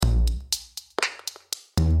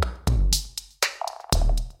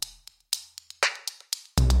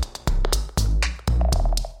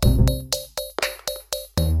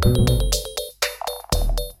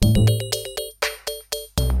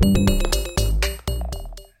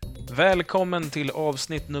Välkommen till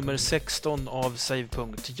avsnitt nummer 16 av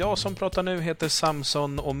Savepunkt. Jag som pratar nu heter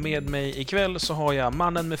Samson och med mig ikväll så har jag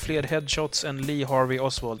mannen med fler headshots än Lee Harvey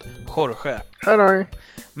Oswald, Jorge. Hallå.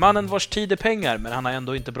 Mannen vars tid är pengar, men han har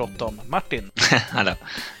ändå inte bråttom, Martin. Hallå.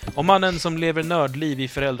 Och mannen som lever nördliv i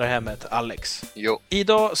föräldrahemmet, Alex. Jo.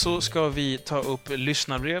 Idag så ska vi ta upp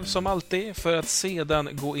lyssnarbrev som alltid för att sedan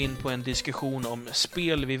gå in på en diskussion om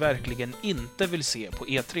spel vi verkligen inte vill se på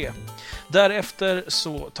E3. Därefter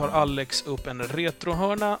så tar Alex upp en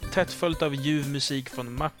retrohörna, tätt följt av ljuv musik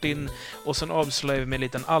från Martin, och sen avslutar vi med en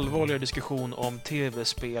liten allvarligare diskussion om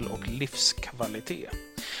tv-spel och livskvalitet.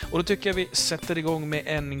 Och då tycker jag vi sätter igång med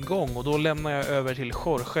en gång, och då lämnar jag över till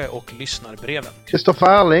Jorge och lyssnarbreven.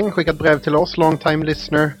 Kristoffer Erling skickat brev till oss, long time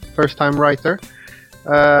listener, first time writer,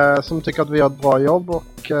 som tycker att vi gör ett bra jobb, och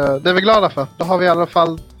det är vi glada för. Då har vi i alla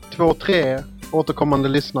fall 2-3 återkommande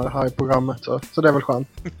lyssnare här i programmet, så det är väl skönt.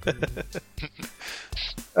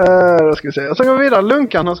 Då ska vi se. Och sen går vi vidare.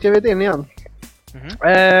 Lunkan har skrivit in igen.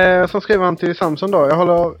 Så skriver han till Samson då.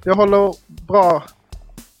 Jag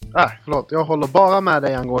håller bara med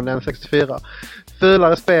dig angående N64.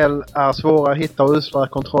 Fulare spel är svåra att hitta och uslare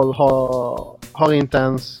kontroll har inte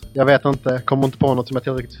ens, jag vet inte, kommer inte på något som är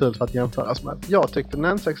tillräckligt fult för att jämföras med. Jag tyckte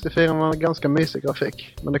den N64 var en ganska mysig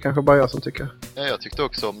grafik, men det kanske bara jag som tycker. Ja, jag tyckte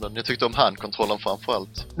också om den. Jag tyckte om handkontrollen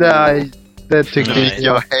framförallt. Det tyckte inte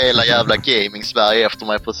jag. Hela jävla gaming-Sverige efter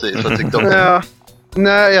mig precis. Jag tyckte om ja.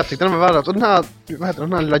 Nej, jag tyckte den var värdelös. Och den här, vad heter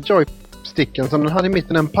den här lilla joysticken som den hade i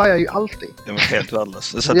mitten, den pajar ju alltid. Den var helt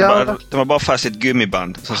värdelös. Den var bara fast i ett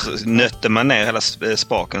gummiband. Så nötte man ner hela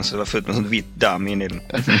spaken så det var fullt med sånt vitt damm in i den.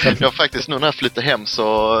 Jag faktiskt, nu när jag flyttade hem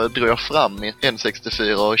så drog jag fram i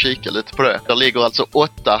N64 och kikade lite på det. Där ligger alltså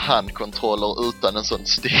 8 handkontroller utan en sån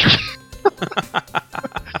stick.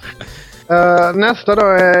 Nästa då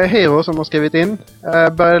är Hero som har skrivit in.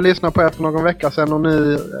 Började lyssna på er för någon vecka sedan, och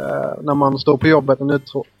nu när man står på jobbet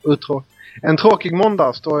en tråkig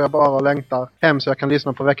måndag står jag bara och längtar hem så jag kan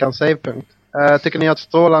lyssna på veckans savepunkt. Tycker ni har ett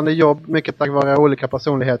strålande jobb, mycket tack vare olika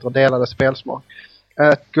personligheter och delade spelsmak.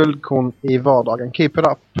 Ett guldkorn i vardagen. Keep it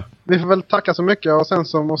up. Vi får väl tacka så mycket, och sen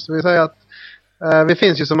så måste vi säga att vi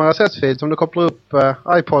finns ju som RSS-feed. Om du kopplar upp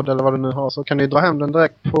iPod eller vad du nu har, så kan du dra hem den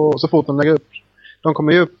direkt på så fort den lägger upp. De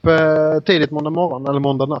kommer ju upp tidigt måndag morgon, eller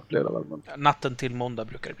måndag natt blir det väl. Natten till måndag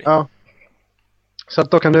brukar det bli. Ja. Så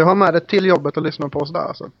att då kan du ha med det till jobbet och lyssna på oss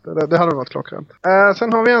där. Så det hade varit klockrent.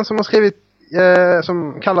 Sen har vi en som har skrivit,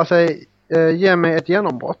 som kallar sig Ge mig ett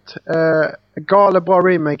genombrott. Gale bra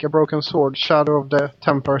remake av Broken Sword, Shadow of the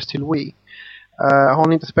Tempest till Wii. Har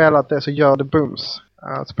ni inte spelat det så gör det bums.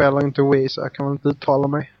 Spelar inte Wii så jag kan väl inte uttala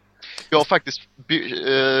mig. Jag har faktiskt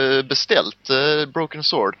beställt Broken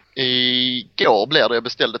Sword. Igår blev det. Jag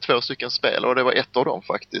beställde 2 stycken spel och det var ett av dem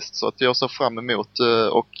faktiskt. Så att jag ser fram emot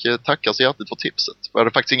och tackar så hjärtligt för tipset. Jag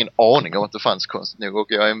hade faktiskt ingen aning om att det fanns konstigt nog, och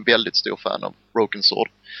jag är en väldigt stor fan av Broken Sword.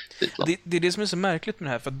 Det är det som är så märkligt med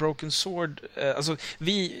det här, för att Broken Sword, alltså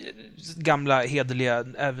vi gamla hederliga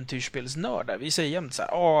äventyrsspelsnördar, vi säger jämt så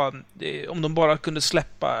här, om de bara kunde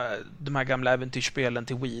släppa de här gamla äventyrsspelen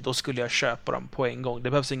till Wii, då skulle jag köpa dem på en gång. Det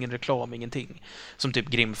behövs ingen reklam, ingenting. Som typ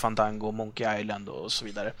Grim Fandango, Monkey Island och så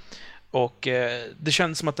vidare. Och det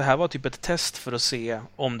känns som att det här var typ ett test för att se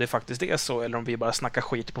om det faktiskt är så, eller om vi bara snackar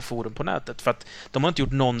skit på forum på nätet. För att de har inte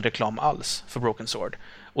gjort någon reklam alls för Broken Sword.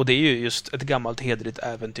 Och det är ju just ett gammalt hederligt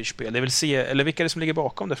äventyrsspel. Det vill se, eller vilka är det som ligger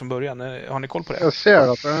bakom det från början? Har ni koll på det? Jag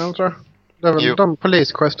ser att jag tror det är väl de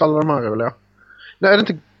Police Quest, alla de här är väl jag. Nej, är det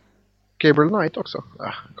inte Gabriel Knight också?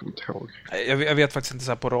 Jag kommer inte ihåg. Jag vet faktiskt inte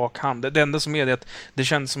så här på rak hand. Det enda som är det att det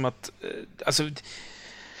känns som att alltså,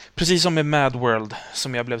 precis som med Mad World,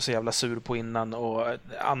 som jag blev så jävla sur på innan och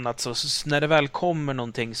annat, så när det väl kommer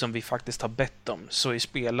någonting som vi faktiskt har bett om, så är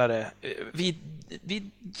spelare vi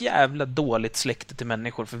jävla dåligt släkte till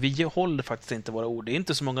människor, för vi håller faktiskt inte våra ord. Det är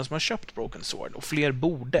inte så många som har köpt Broken Sword, och fler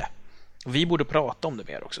borde. Och vi borde prata om det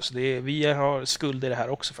mer också, så vi har skuld i det här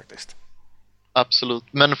också faktiskt. Absolut,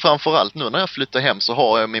 men framförallt nu när jag flyttar hem så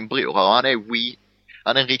har jag min bror här, och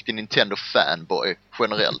han är en riktig Nintendo-fanboy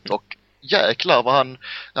generellt, och jäklar vad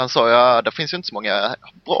han sa, ja, det finns ju inte så många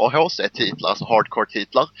bra HC-titlar, alltså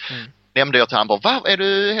hardcore-titlar. Nämnde jag till han bara, vad är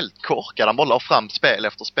du helt korkad? Han bara la fram spel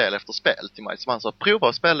efter spel efter spel till mig. Så han sa, prova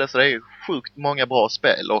att spela, så det är sjukt många bra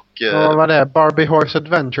spel. Och vad var det? Barbie Horse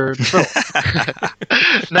Adventure 2?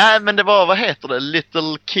 Nej, men det var, vad heter det?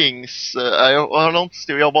 Little Kings.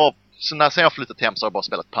 Jag bara, så sen jag flyttat hem så har jag bara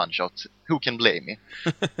spelat Punch-Out. Who can blame me?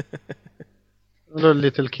 Och då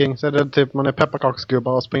Little King, så är det typ man är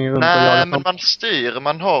pepparkaksgubbar och springer runt och Nej, jagar. men man styr,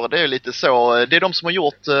 man har det är lite så. Det är de som har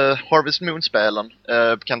gjort Harvest Moon-spelen.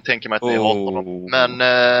 Kan tänka mig att ni hatar dem. Men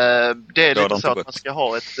det är lite så att man ska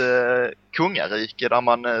ha ett kungarike där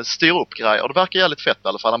man styr upp grejer. Och det verkar jävligt fett i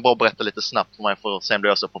alla fall. Han bara berättar lite snabbt för mig, för sen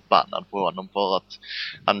blir jag så förbannad på honom för att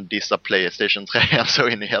han dissar PlayStation 3 så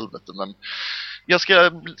in i helvete. Men jag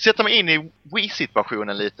ska sätta mig in i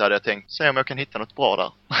Wii-situationen lite, hade jag tänkt. Se om jag kan hitta något bra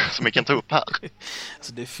där som vi kan ta upp här.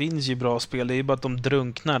 Alltså, det finns ju bra spel. Det är ju bara att de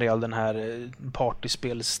drunknar i all den här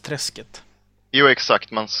partyspelsträsket. Jo,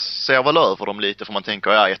 exakt. Man ser väl över dem lite för man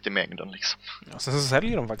tänker, ja, ett i mängden liksom. Ja, sen så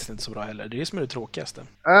säljer de faktiskt inte så bra heller. Det är det som är det tråkigaste.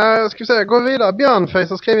 Ska vi säga, gå vidare. Björnface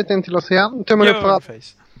har skrivit in till oss igen. Tummen upp för att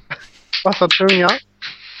passa tunga.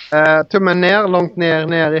 Tummen ner, långt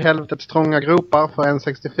ner i helvetets trånga gropar för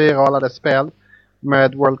N64 och alla dess spel.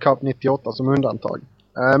 Med World Cup 98 som undantag.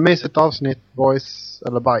 Mysigt avsnitt, boys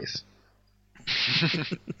eller bajs.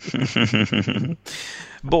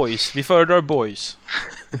 Boys, vi föredrar boys.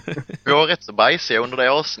 Vi var rätt så bajsiga under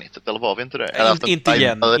det avsnittet, eller var vi inte det? Inte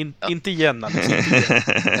igen, inte igen.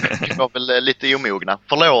 Vi var väl lite omogna.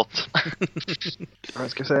 Förlåt. Jag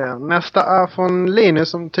ska säga. Nästa är från Linus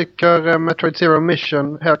som tycker Metroid Zero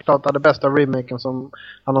Mission helt klart är det bästa remaken som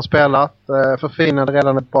han har spelat. Förfinade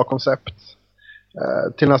redan ett bra koncept.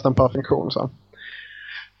 Till nästan perfektion så.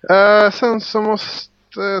 Sen så måste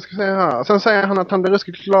ska säga här. Sen säger han att han blev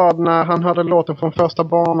ruskigt glad när han hörde låten från första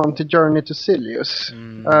banan till Journey to Silius.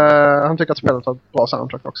 Han tycker att spelet har ett bra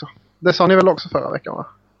soundtrack också. Det sa ni väl också förra veckan, va?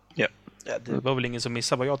 Ja. Ja, det var väl ingen som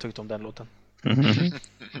missade vad jag tyckte om den låten.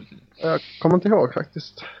 Jag kommer inte ihåg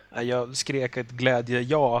faktiskt. Jag skrek ett glädje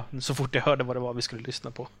ja så fort jag hörde vad det var vi skulle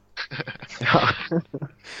lyssna på. Ja.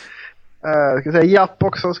 Jag ska säga Japp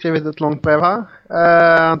också har skrivit ett långt brev här.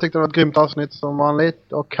 Han tyckte det var ett grymt avsnitt som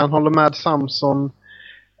vanligt. Och han håller med Samson.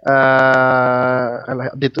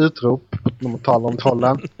 Eller ditt utrop när man talar om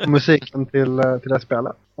trollen. Musiken till det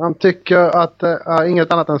spelet. Han tycker att det är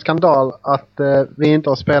inget annat än skandal att vi inte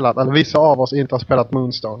har spelat, eller vissa av oss inte har spelat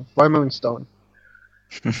Moonstone. Vad är Moonstone?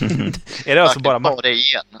 Är det alltså bara det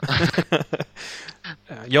igen?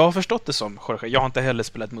 Jag har förstått det som, Jorge. Jag har inte heller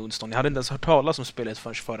spelat Moonstone. Jag hade inte ens hört talas om spelet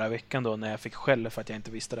förrän förra veckan då, när jag fick skäll för att jag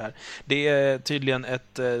inte visste det här. Det är tydligen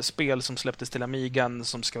ett spel som släpptes till Amigan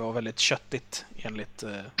som ska vara väldigt köttigt, enligt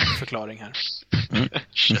förklaring här.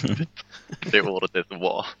 Köttigt. Det ordet är så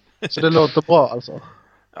bra. Så det låter bra alltså?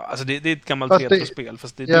 Ja, alltså det är ett gammalt retrospel,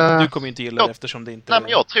 fast du kommer ju inte gilla det eftersom det inte... Nej,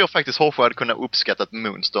 men jag tror faktiskt Jorge hade kunnat uppskatta ett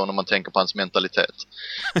Moonstone om man tänker på hans mentalitet.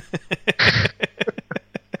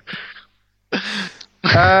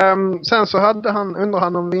 Sen så undrar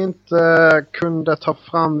han om vi inte kunde ta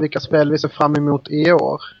fram vilka spel vi ser fram emot i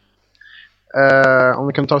år. Om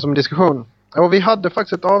vi kunde ta det som en diskussion. Och vi hade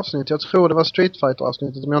faktiskt ett avsnitt, jag tror det var Street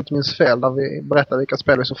Fighter-avsnittet om jag inte minns fel, där vi berättade vilka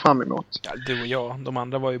spel vi ser fram emot. Ja, du och jag, de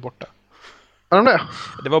andra var ju borta. Är de det?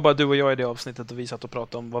 Det var bara du och jag i det avsnittet och vi satt och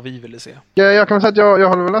pratade om vad vi ville se. Ja, jag kan säga att jag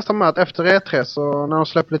håller väl nästan med att efter E3 så när de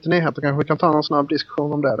släpper lite nyheter kanske vi kan ta någon snabb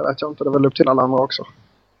diskussion om det. Det vet jag inte, det är väl upp till alla andra också.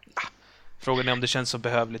 Frågan är om det känns så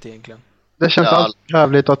behövligt egentligen. Det känns alltid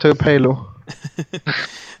behövligt att ta upp Halo.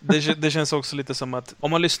 Det känns också lite som att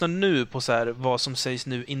om man lyssnar nu på så här, vad som sägs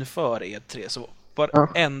nu inför E3, så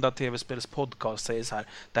varenda tv-spelspodcast säger så här: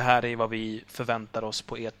 det här är vad vi förväntar oss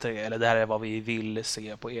på E3, eller det här är vad vi vill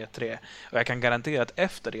se på E3. Och jag kan garantera att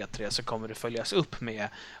efter E3 så kommer det följas upp med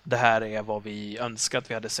det här är vad vi önskar att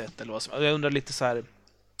vi hade sett, eller vad som. Jag undrar lite så här,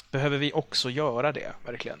 behöver vi också göra det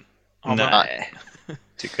verkligen? Ja, nej.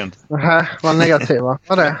 Tycker inte. Nähä, vad negativa.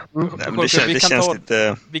 Vad är det?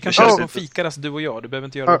 Vi kan ta på fikaras du och jag. Du behöver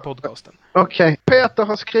inte göra det på podcasten. Okej. Peter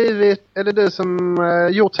har skrivit, är det du som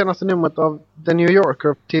gjort senaste numret av The New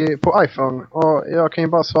Yorker på iPhone? Och jag kan ju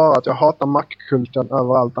bara svara att jag hatar Mac-kulten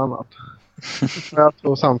över allt annat. Jag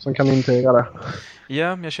tror Samson kan intyga det.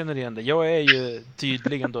 Ja, jag känner igen det. Jag är ju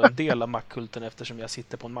tydligen då en del av Mac-kulten eftersom jag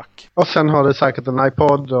sitter på en Mac. Och sen har du säkert en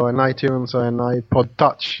iPod och en iTunes och en iPod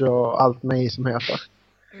Touch och allt med i som heter.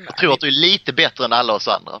 Jag tror att du är lite bättre än alla oss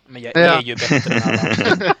andra. Men jag är ju bättre än alla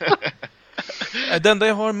andra. Det enda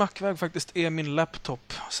jag har Mac-väg faktiskt är min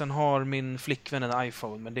laptop. Sen har min flickvän en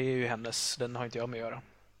iPhone, men det är ju hennes. Den har inte jag med att göra.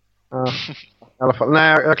 Ja, i alla fall.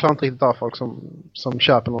 Nej, jag klarar inte riktigt av folk som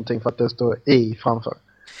köper någonting för att det står i framför.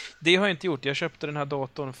 Det har jag inte gjort. Jag köpte den här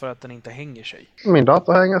datorn för att den inte hänger sig. Min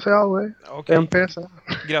dator hänger sig aldrig. Okay. En PC.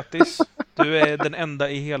 Grattis. Du är den enda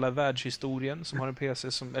i hela världshistorien som har en PC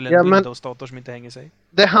eller en Windows-dator som inte hänger sig.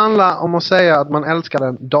 Det handlar om att säga att man älskar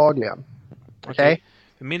den dagligen. Okej?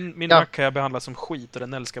 Min Mac kan jag behandla som skit och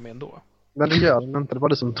den älskar mig ändå. Men det gör den inte. Det var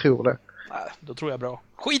du som tror det. Nej, då tror jag bra.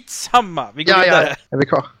 Skitsamma! Vi går vidare. Är vi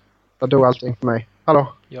kvar? Då dog allting för mig.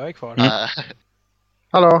 Hallå? Jag är kvar.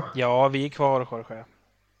 Hallå? Ja, vi är kvar, Jorge.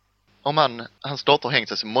 Om hans dotter hängt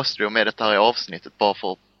sig så måste du med detta här i avsnittet bara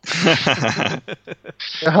för...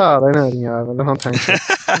 Jag hör dig nu, din jävel. Den har tänkt sig.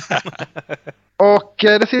 Och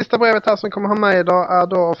det sista brevet här som kommer ha med idag är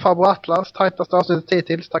då Farbror Atlas. Tajtaste avsnittet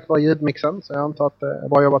hittills tack vare ljudmixen. Så jag antar att det är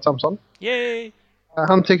bra jobbat, Samson. Yay!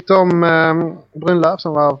 Han tyckte om Brunlöv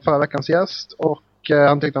som var förra veckans gäst. Och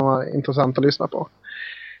han tyckte han var intressant att lyssna på.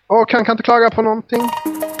 Och han kan inte klaga på någonting.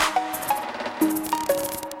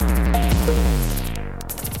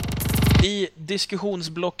 I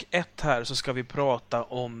diskussionsblock 1 här så ska vi prata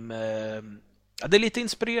om... det är lite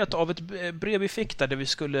inspirerat av ett brev vi fick där vi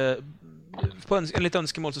skulle... Enligt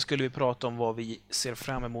önskemål så skulle vi prata om vad vi ser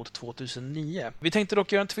fram emot 2009. Vi tänkte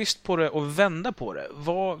dock göra en twist på det och vända på det.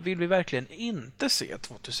 Vad vill vi verkligen inte se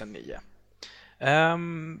 2009?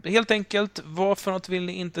 Helt enkelt, vad för något vill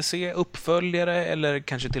ni inte se? Uppföljare eller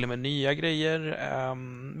kanske till och med nya grejer?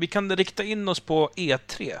 Vi kan rikta in oss på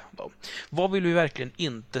E3 då. Vad vill vi verkligen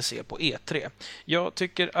inte se på E3? Jag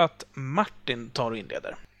tycker att Martin tar och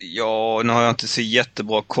inleder. Ja, nu har jag inte så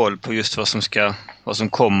jättebra koll på just vad som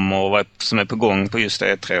kommer och vad som är på gång på just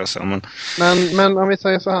E3 och så. Men om vi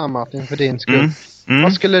säger så här, Martin, för din skull.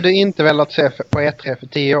 Vad skulle du inte velat se på E3 för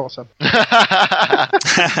 10 år sedan?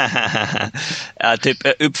 Ja, typ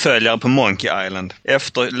uppföljare på Monkey Island.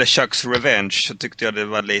 Efter LeChucks Revenge så tyckte jag det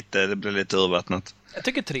blev lite urvattnat. Jag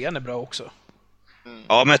tycker 3 är bra också.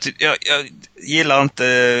 Ja, men jag gillar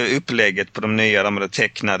inte upplägget på de nya, de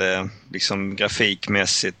tecknade liksom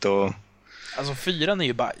grafikmässigt och... Alltså 4 är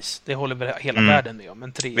ju bajs. Det håller väl hela världen med om.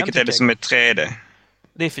 Men 3 vilket är det som är 3D?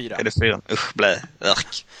 Det är 4. Är det 4? Usch, blä,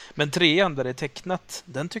 örk. Men 3 där det är tecknat,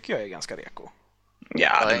 den tycker jag är ganska reko.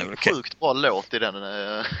 Ja, det den är är väl en okej. sjukt bra låt i den.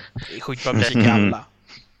 Det är sjukt bra musik alla.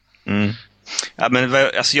 Ja, men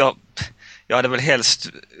alltså jag hade väl helst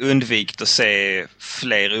undvikit att se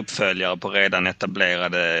fler uppföljare på redan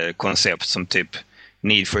etablerade koncept som typ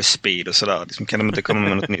Need for Speed och sådär. Liksom, kan de inte komma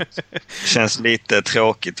med något nytt? Det känns lite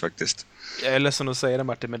tråkigt faktiskt. Jag är ledsen att säga det,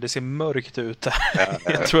 Martin, men det ser mörkt ut där.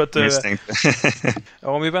 Ja, jag tror att misstänkte. Ja,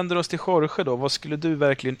 om vi vänder oss till Jorge då, vad skulle du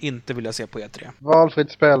verkligen inte vilja se på E3?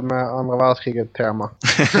 Valfritt spel med andra världskriget-tema.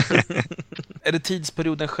 Är det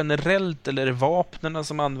tidsperioden generellt eller är det vapnen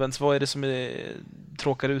som används? Vad är det som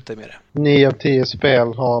tråkar ut dig med det? 9 av 10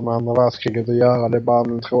 spel har med andra världskriget att göra, det är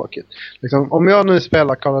bara tråkigt. Liksom, om jag nu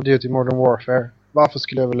spelar Call of Duty Modern Warfare, varför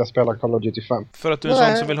skulle jag vilja spela Call of Duty 5? För att du är en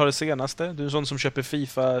sån som vill ha det senaste? Du är en sån som köper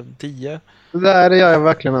FIFA 10? Nej, det gör jag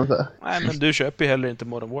verkligen inte. Nej, men du köper ju heller inte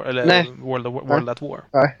Modern War eller World at War.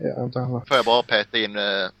 Nej, jag gör inte heller. Får jag bara peta in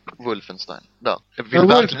Wolfenstein där. Jag vill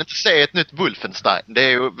verkligen inte se ett nytt Wolfenstein. Det är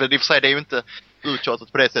ju, i och för sig, det är ju inte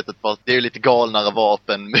uttjatat på det sättet, bara det är ju lite galnare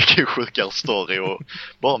vapen, mycket sjukare story och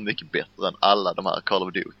bara mycket bättre än alla de här Call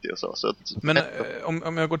of Duty och så. Men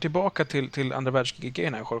om jag går tillbaka till andra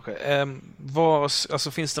världskriget här,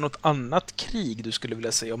 Jorge, finns det något annat krig du skulle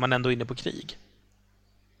vilja se om man ändå är inne på krig?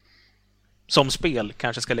 Som spel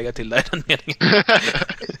kanske ska lägga till där den meningen.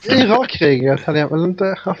 Irakkriget hade jag väl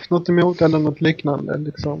inte haft något emot eller något liknande.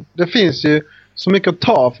 Liksom. Det finns ju så mycket att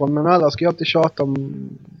ta från, men alla ska ju alltid tjata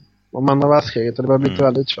om andra världskriget och det var lite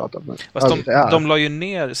väldigt tjatat. Fast de la ju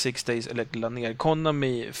ner 6 Days, eller la ner.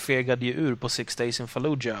 Konami fegade ju ur på 6 Days in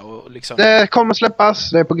Fallujah och liksom... Det kommer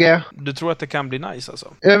släppas, det är på G. Du tror att det kan bli nice alltså?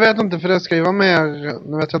 Jag vet inte, för det ska ju vara mer,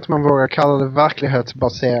 nu vet jag inte om man vågar kalla det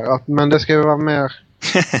verklighetsbaserat, men det ska ju vara mer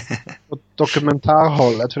åt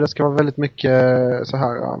dokumentärhållet, för det ska vara väldigt mycket så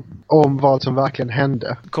här om vad som verkligen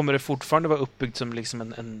hände. Kommer det fortfarande vara uppbyggt som liksom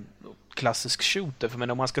en klassisk shooter? För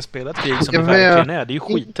men om man ska spela ett krig som det verkligen är, det är ju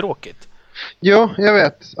skittråkigt. Jo, jag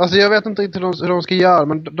vet. Alltså jag vet inte riktigt hur de ska göra,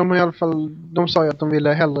 men de har i alla fall, de sa ju att de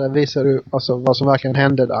ville hellre visa alltså, vad som verkligen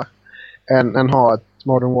hände där än ha ett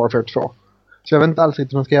Modern Warfare 2. Så jag vet inte alls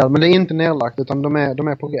riktigt hur de ska göra, men det är inte nedlagt utan de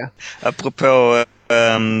är på G. Apropå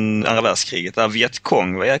andra världskriget, där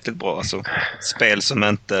Vietcong var jäkligt bra. Alltså, spel som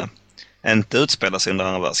inte utspelar sig under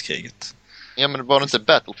andra världskriget. Ja, men var det inte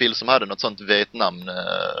Battlefield som hade något sånt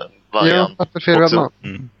Vietnam-variant? Ja, Battlefield Vietnam.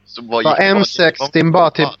 Så var M60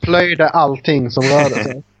 bara typ plöjde allting som rörde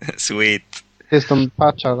sig. Sweet. Tills de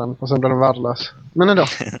patchade den och sen blev den värdelös. Men ändå.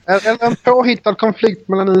 Eller en påhittad konflikt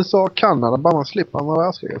mellan USA och Kanada. Bara man slipper andra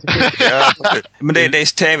världskriget. Ja, men det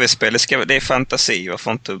är tv-spel. Det är fantasi.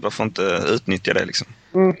 Varför inte utnyttja det liksom?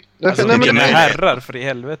 Alltså, det är herrar, för i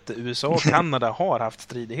helvete. USA och Kanada har haft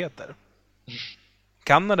stridigheter.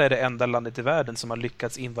 Kanada är det enda landet i världen som har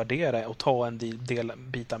lyckats invadera och ta en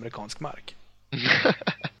bit amerikansk mark.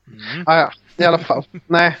 Ja, i alla fall.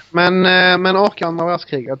 Nej, men orkar andra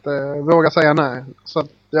världskriget, våga säga nej. Så att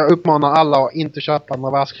jag uppmanar alla att inte köpa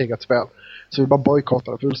andra världskriget spel. Så vi bara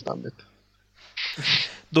bojkottar det fullständigt.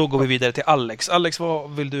 Då går vi vidare till Alex. Alex,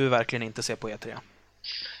 vad vill du verkligen inte se på E3?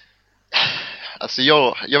 Alltså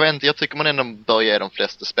jag vet inte, jag tycker man ändå bör ge de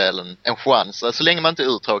flesta spelen en chans. Så länge man inte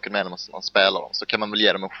är uttråkad med dem när man spelar dem så kan man väl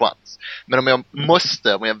ge dem en chans. Men om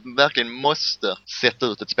jag verkligen måste sätta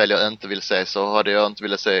ut ett spel jag inte vill se, så hade jag inte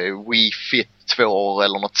velat se Wii Fit 2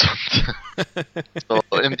 eller något sånt.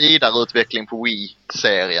 Så en vidareutveckling på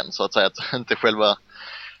Wii-serien så att säga, att inte själva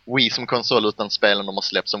Wii som konsol utan spelen de har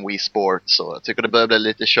släppt som Wii Sports. Så jag tycker det börjar bli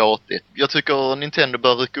lite tjatigt. Jag tycker Nintendo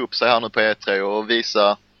bör rycka upp sig här nu på E3 och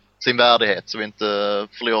visa sin värdighet så vi inte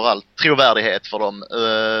förlorar all trovärdighet för dem.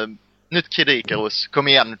 Nytt Kid Icarus, kom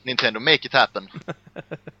igen Nintendo, make it happen.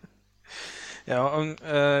 Ja,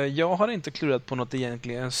 jag har inte klurat på något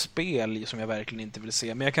egentligen spel som jag verkligen inte vill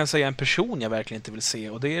se. Men jag kan säga en person jag verkligen inte vill se.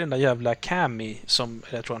 Och det är den där jävla Cammy som,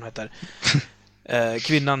 jag tror han heter.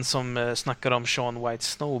 Kvinnan som snackade om Shaun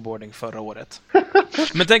Whites snowboarding förra året.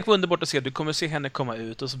 Men tänk vad underbart att se. Du kommer se henne komma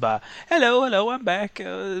ut och så bara hello, I'm back.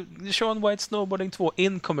 Shaun White snowboarding 2.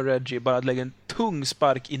 In kommer Reggie. Bara lägger en tung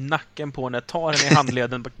spark i nacken på henne. Tar henne i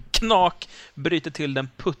handleden. Bara knak. Bryter till den.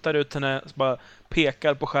 Puttar ut henne. Bara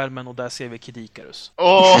pekar på skärmen och där ser vi Kid Icarus. Det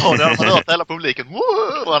har man hört hela publiken.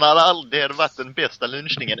 Wow, det hade varit den bästa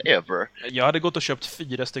lunchningen ever. Jag hade gått och köpt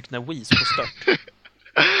 4 stycken Wiis på stört.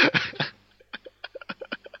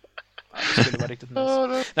 Det skulle vara riktigt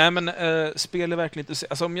nice. Nej, men spel är verkligen inte...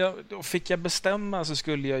 Alltså om jag fick jag bestämma så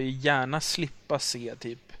skulle jag ju gärna slippa se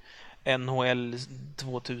typ NHL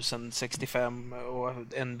 2065 och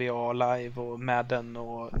NBA Live och Madden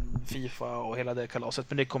och FIFA och hela det kalaset.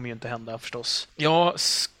 Men det kommer ju inte hända förstås. Jag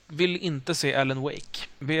vill inte se Alan Wake.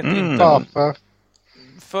 Vet inte. Varför?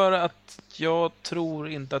 För att jag tror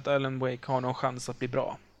inte att Alan Wake har någon chans att bli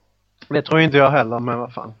bra. Det tror inte jag heller, men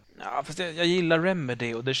vad fan. Ja, fast jag gillar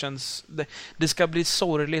Remedy och det känns... Det ska bli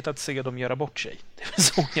sorgligt att se dem göra bort sig. Det är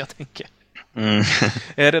så jag tänker.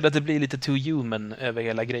 Jag är rädd att det blir lite too human över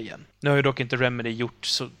hela grejen. Nu har ju dock inte Remedy gjort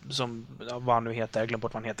som vad han nu heter, jag glömde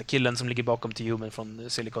bort vad han heter. Killen som ligger bakom too human från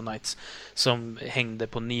Silicon Knights, som hängde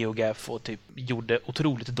på NeoGaf och typ gjorde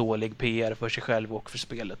otroligt dålig PR för sig själv och för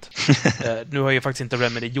spelet. Nu har ju faktiskt inte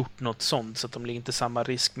Remedy gjort något sånt, så att de blir inte samma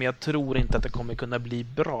risk. Men jag tror inte att det kommer kunna bli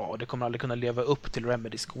bra. Det kommer aldrig kunna leva upp till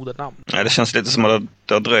Remedys goda namn. Nej, det känns lite som att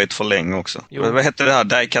det har dröjt för länge också. Jo. Vad hette det här?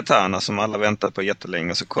 Daikatana som alla väntat på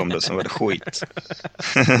jättelänge, så kom det, som var det skit.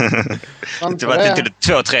 Det var inte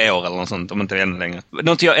 2-3 år eller något sånt, om inte ännu längre.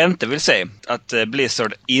 Något jag inte vill se, att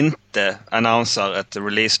Blizzard inte annonserar ett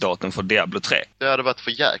releasedatum för Diablo 3. Det hade varit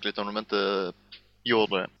för jäkligt om de inte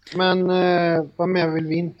gjorde det. Men vad mer vill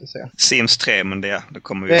vi inte se? Sims 3, men det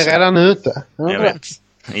kommer vi se. Det är redan ute. Jag vet.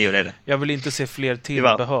 Jo, det är det. Jag vill inte se fler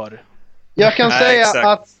tillbehör. Jag kan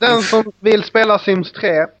säga att den som vill spela Sims 3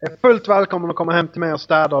 är fullt välkommen att komma hem till mig och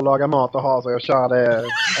städa och laga mat och ha sig och köra det.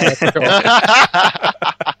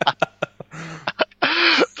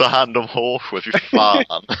 Ta hand om Horsjö, fy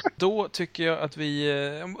fan. Då tycker jag att vi...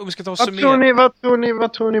 Om vi ska ta oss vad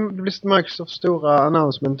tror ni blir Microsofts stora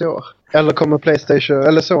announcement i år? Eller kommer PlayStation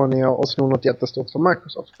eller Sony och snor något jättestort från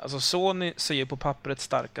Microsoft? Alltså Sony ser ju på pappret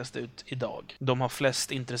starkast ut idag. De har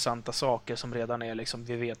flest intressanta saker som redan är liksom,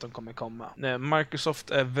 vi vet de kommer komma.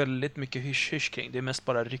 Microsoft är väldigt mycket hysch kring. Det är mest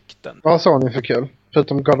bara rykten. Vad har Sony för kul?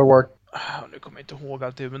 Förutom God of War. Nu kommer jag inte ihåg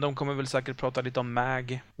alltid, men de kommer väl säkert prata lite om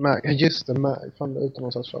MAG. Just det, MAG. Fan, det är utan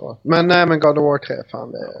någonstans förra. Men God of War 3,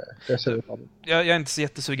 fan, det ser ut. Jag är inte så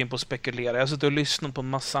jättesugen på att spekulera. Jag har suttit och lyssnat på en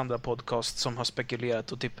massa andra podcast som har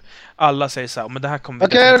spekulerat och typ alla säger så här, men det här kommer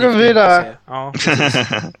vi definitivt inte se. Ja,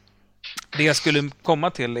 det jag skulle komma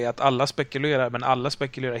till är att alla spekulerar, men alla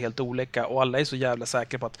spekulerar helt olika och alla är så jävla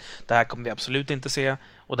säkra på att det här kommer vi absolut inte se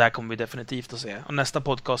och det här kommer vi definitivt att se. Och nästa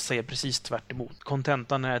podcast säger precis tvärt emot.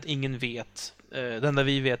 Kontentan är att ingen vet. Det enda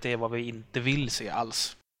vi vet är vad vi inte vill se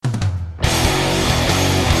alls.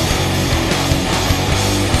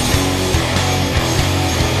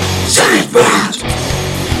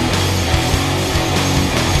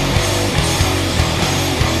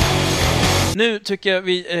 Nu tycker jag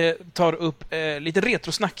vi tar upp lite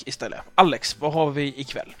retrosnack istället. Alex, vad har vi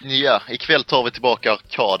ikväll? Ja, ikväll tar vi tillbaka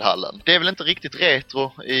arkadhallen. Det är väl inte riktigt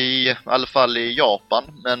retro i alla fall i Japan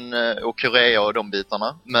och Korea och de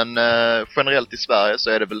bitarna. Men generellt i Sverige så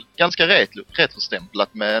är det väl ganska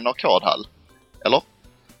retrostämplat med en arkadhall. Eller?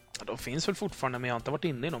 Ja, de finns väl fortfarande, men jag har inte varit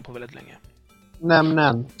inne i dem på väldigt länge.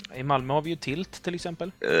 Nämn. I Malmö har vi ju Tilt till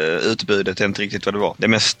exempel. Utbudet är inte riktigt vad det var. Det är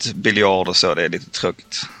mest biljard och så, det är lite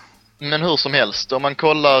tråkigt. Men hur som helst, om man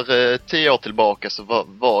kollar 10 år tillbaka så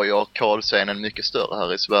var ju arkadscenen mycket större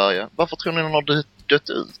här i Sverige. Varför tror ni den har dött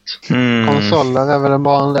ut? Konsoler är väl en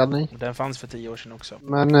bra anledning. Den fanns för 10 år sedan också.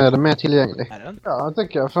 Men nu är det mer tillgänglig. Är den? Ja, jag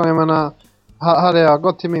tycker jag. För jag menar, Hade jag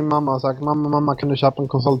gått till min mamma och sagt mamma kunde köpa en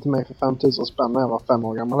konsol till mig för 5000 spänn när jag var 5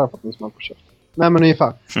 år gammal för att ni smäll på köpet. Nej men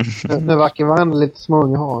ungefär. Nu verkar varenda lite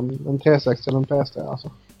småunge ha en 360 eller en PS3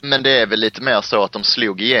 alltså. Men det är väl lite mer så att de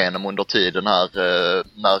slog igenom under tiden här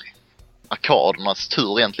när arkadernas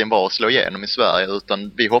tur egentligen var att slå igenom i Sverige,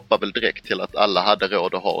 utan vi hoppar väl direkt till att alla hade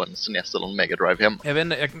råd att ha en SNES eller en Mega Drive hemma.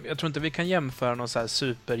 Jag tror inte vi kan jämföra någon så här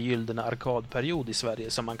supergyldene arkadperiod i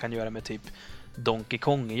Sverige som man kan göra med typ Donkey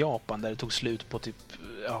Kong i Japan, där det tog slut på typ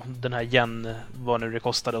den här yen, vad nu det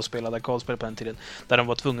kostade att spela arkadspel på den tiden, där de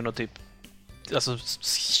var tvungna att typ alltså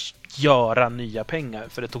göra nya pengar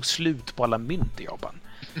för det tog slut på alla mynt i Japan.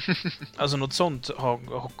 Alltså något sånt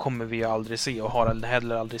kommer vi aldrig se och har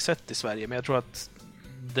heller aldrig sett i Sverige, men jag tror att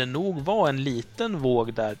det nog var en liten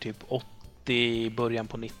våg där typ 80, början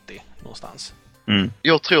på 90 någonstans. Mm.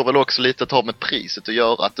 Jag tror väl också lite att ha med priset att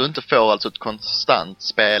göra, att du inte får alltså ett konstant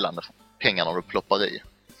spelande för pengarna du ploppar i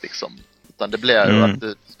liksom. Utan det blir ju att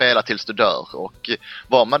du spelar tills du dör, och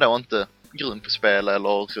var man då inte grund på spel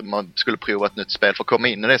eller man skulle prova ett nytt spel för att komma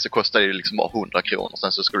in i det, så kostade det liksom bara 100 kronor.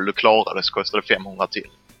 Sen så skulle du klara det så kostade det 500 till.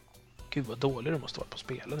 Gud vad dålig du måste vara på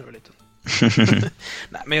spel när du var liten.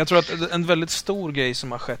 Nej, men jag tror att en väldigt stor grej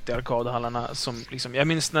som har skett i arkadhallarna som liksom, jag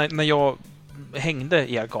minns när jag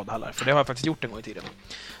hängde i arkadhallar, för det har jag faktiskt gjort en gång i tiden.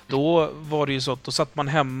 Då var det ju så att då satt man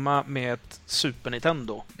hemma med ett Super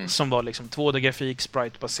Nintendo som var liksom 2D-grafik,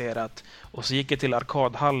 sprite-baserat, och så gick jag till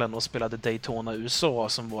arkadhallen och spelade Daytona USA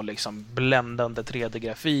som var liksom bländande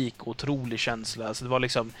 3D-grafik, otrolig känsla. Så det var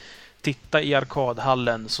liksom, titta i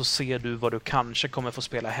arkadhallen så ser du vad du kanske kommer få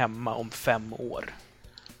spela hemma om 5 år.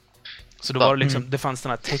 Så då var det liksom, det fanns den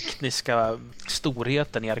här tekniska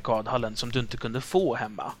storheten i arkadhallen som du inte kunde få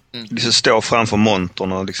hemma. Du står framför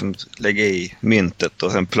montern och liksom lägga i myntet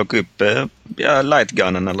och sen plocka upp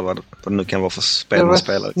lightgunnen eller vad det nu kan vara för spel man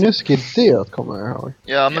spelar. Det var snuskigt dyrt, kommer jag ihåg.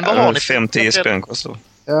 Ja, men vad har ni 5-10 spänn kostar.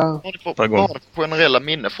 Ja. Vad har ni för generella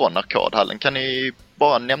minne från arkadhallen? Kan ni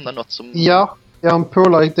bara nämna något som... Ja, jag och en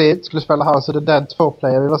polare gick dit, skulle spela House of the Dead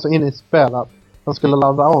 2-player. Vi var så inne i spelet. Han skulle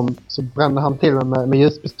ladda om, så brände han till mig med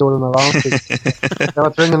ljuspistolen över ansiktet. Jag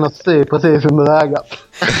var tvungen att styr precis under ögat.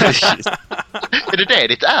 Är det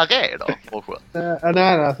ditt R är då?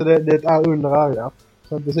 Nej, alltså det är under ögat.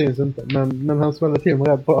 Så det syns inte. Men han smällde till mig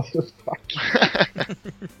rätt bra.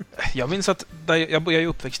 Jag minns att jag är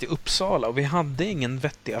uppväxt i Uppsala och vi hade ingen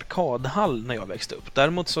vettig arkadhall när jag växte upp.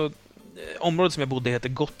 Däremot så, området som jag bodde heter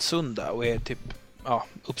Gottsunda och är typ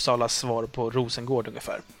Uppsalas svar på Rosengård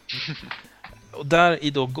ungefär. Och där i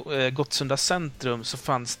då Gottsunda centrum så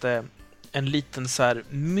fanns det en liten så här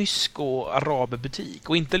mysko arabbutik,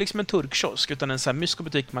 och inte liksom en turkkiosk utan en så här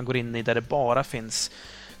myskobutik man går in i där det bara finns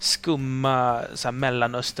skumma så här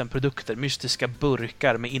mellanösternprodukter, mystiska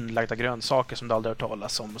burkar med inlagda grönsaker som du aldrig hört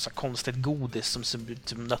talas om, och så här konstigt godis som ser ut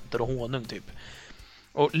som nötter och honung typ.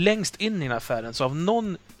 Och längst in i den affären så av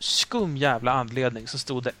någon skum jävla anledning så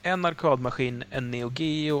stod det en arkadmaskin, en Neo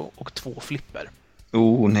Geo och 2 flipper.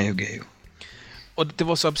 Neo Geo. Och det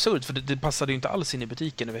var så absurt för det passade ju inte alls in i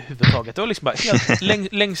butiken överhuvudtaget. Det var liksom bara helt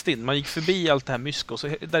längst in. Man gick förbi allt det här mysko och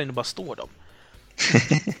så där inne bara står de.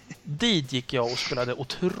 Dit gick jag och spelade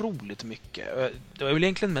otroligt mycket. Det var väl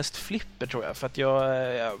egentligen mest flipper tror jag, för att jag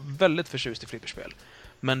är väldigt förtjust i flipperspel.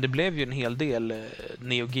 Men det blev ju en hel del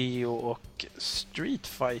Neo Geo och Street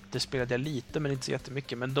Fighter spelade jag lite, men inte så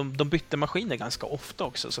jättemycket. Men de bytte maskiner ganska ofta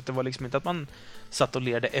också, så att det var liksom inte att man satt och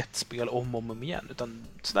lärde ett spel om igen, utan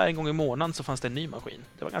sådär en gång i månaden så fanns det en ny maskin.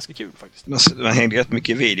 Det var ganska kul faktiskt. Man hängde rätt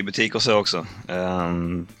mycket videobutiker så också.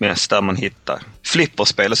 Mest där man hittar.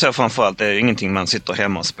 Flipperspel och så framförallt, det är ingenting man sitter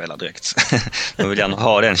hemma och spelar direkt. Man vill gärna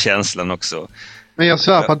ha den känslan också. Men jag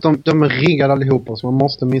svär på att de är riggade allihopa så man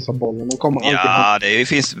måste missa bollen. De kommer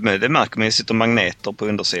alltid det märker man. Det sitter magneter på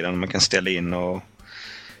undersidan man kan ställa in.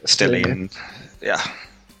 Ja.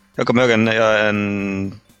 Jag kommer ihåg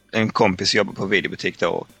en kompis jobbade på videobutik då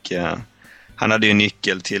och han hade ju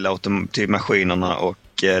nyckel till maskinerna och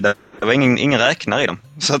det var ingen räknare i dem.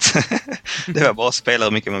 Så att det var bara att spela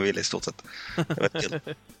hur mycket man ville i stort sett. Det var kul.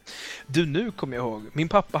 Du, nu kommer jag ihåg. Min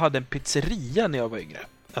pappa hade en pizzeria när jag var yngre.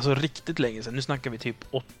 Alltså riktigt länge sedan. Nu snackar vi typ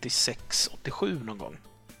 86, 87 någon gång.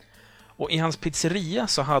 Och i hans pizzeria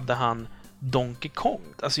så hade han Donkey Kong.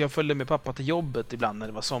 Alltså jag följde med pappa till jobbet ibland när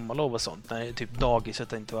det var sommarlov och sånt. När typ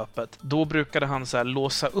dagiset inte var öppet. Då brukade han så här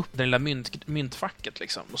låsa upp det lilla myntfacket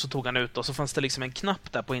liksom. Och så tog han ut och så fanns det liksom en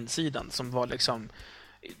knapp där på insidan som var liksom...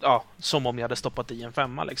 Ja, som om jag hade stoppat i en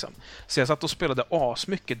 5 liksom. Så jag satt och spelade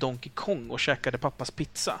asmycket Donkey Kong och käkade pappas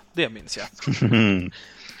pizza. Det minns jag.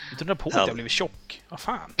 Inte undra på att jag blev tjock. Vad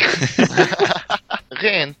fan?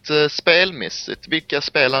 rent spelmässigt, vilka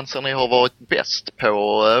spel anser ni har varit bäst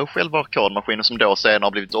på själva arkadmaskinen som då sen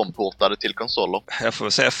har blivit omportade till konsoler? Jag får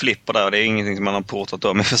väl säga flipper där, det är ingenting som man har portat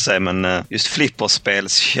om i och för sig, men just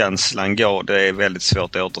flipperspelskänslan går, det är väldigt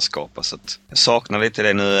svårt att återskapa, så att jag saknar lite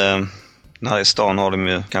det nu. Här i stan har de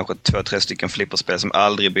ju kanske 2-3 stycken flipperspel som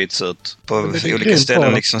aldrig byts ut på olika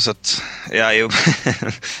ställen liksom, så att ja, jo,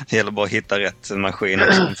 det gäller bara att hitta rätt maskin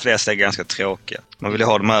också. De flesta är ganska tråkiga. Man vill ju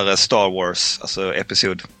ha de här Star Wars, alltså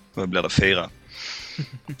episod, vad blir det, 4.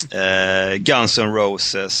 Guns N'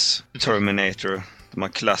 Roses, Terminator, de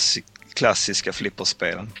här klassiska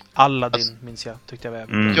flipperspelen. Aladdin minns jag, tyckte jag var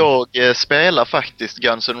även. Jag spelar faktiskt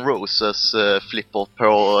Guns N' Roses flipper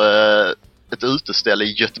på ett uteställe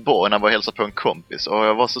i Göteborg när jag var och hälsade på en kompis. Och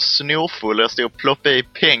jag var så snorfull och jag stod och ploppade i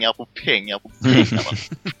pengar på pengarna.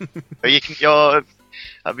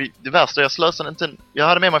 Det värsta, jag slösade inte. Jag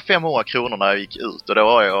hade med mig 500 kronor när jag gick ut och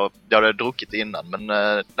då hade jag druckit innan. Men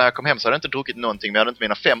när jag kom hem så hade jag inte druckit någonting. Men jag hade inte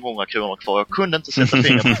mina 500 kronor kvar. Jag kunde inte sätta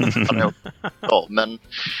fingret på. Men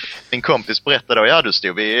min kompis berättade då, ja, du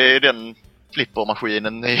stod vid den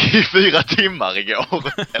flippermaskinen i 4 timmar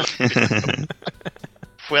igår.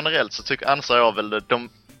 Generellt så anser jag väl de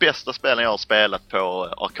bästa spelen jag har spelat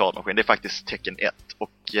på arkadmaskin, det är faktiskt Tekken 1.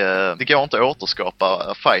 Och det går inte att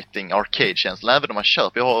återskapa fighting arcade-känslan även om man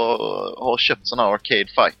köper. Jag har köpt såna här arcade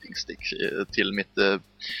fighting sticks till mitt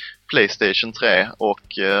PlayStation 3 och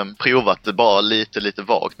provat det bara lite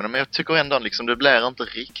vagt. Men jag tycker ändå liksom det blir inte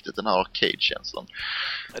riktigt den här arcade-känslan.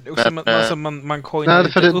 Det är också man coinar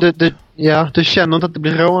nej, för du känner inte att det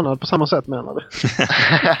blir rånad på samma sätt, menar du?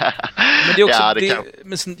 Men det är också,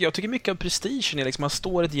 men jag tycker mycket av prestigen är liksom, man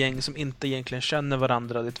står ett gäng som inte egentligen känner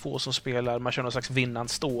varandra, det är 2 som spelar, man kör någon slags vinnaren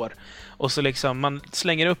står, och så liksom man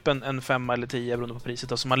slänger upp en 5 eller 10 beroende på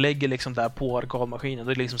priset, och så man lägger liksom där på arkadmaskinen,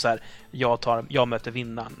 då är det liksom så här, jag möter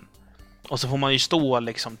vinnaren. Och så får man ju stå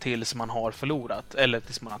liksom tills man har förlorat eller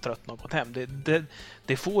tills man har tröttnat och gått hem.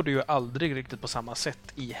 Det får du ju aldrig riktigt på samma sätt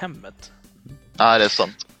i hemmet. Nej, det är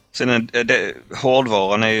sant. Sen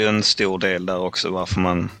hårdvaran är ju en stor del där också, varför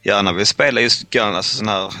man gärna vill spela just gun, alltså sån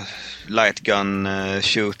här light gun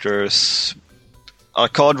shooters,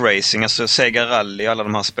 arcade racing, alltså Sega Rally, alla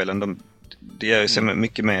de här spelen, det gör ju sig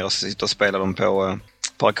mycket mer att sitta och spela dem på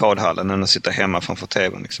arkadhallen än att sitta hemma framför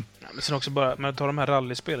tvn liksom. Ja, men sen också bara, när jag tar de här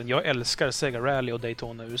rallyspelen, jag älskar Sega Rally och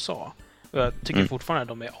Daytona USA. Och jag tycker fortfarande att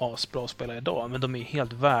de är asbra att spela idag, men de är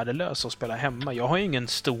helt värdelösa att spela hemma. Jag har ju ingen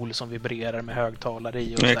stol som vibrerar med högtalare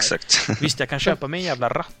i och exakt. Visst, jag kan köpa mig en jävla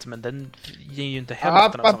ratt, men den ger ju inte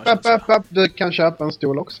hälften av samma känsla. Du kan köpa en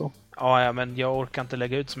stol också. Ja, men jag orkar inte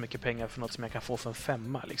lägga ut så mycket pengar för något som jag kan få för en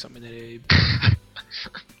 5 liksom.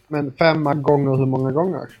 Men 5 gånger hur många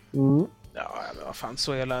gånger? Ja, men vad fan,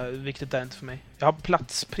 så jävla viktigt är det inte för mig. Jag har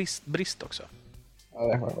platsbrist också. Ja,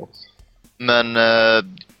 det har jag också. Men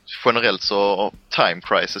generellt så Time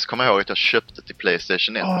Crisis kommer jag ihåg att jag köpte till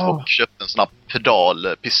PlayStation 1 och köpte en sån här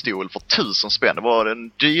pedalpistol för 1000 spänn. Det var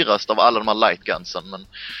den dyraste av alla de här lightgunsen, men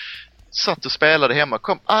satt och spelade hemma,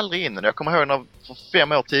 kom aldrig in. Jag kommer ihåg för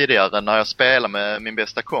 5 år tidigare när jag spelade med min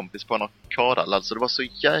bästa kompis på en arkadhall. Alltså det var så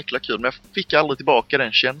jäkla kul, men jag fick aldrig tillbaka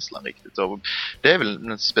den känslan riktigt. Och det är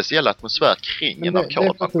väl en speciell atmosfär kring en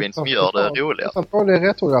arkadmaskin som gör det roligare. Jag tror det är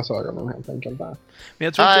retroglasögonen helt enkelt där. Men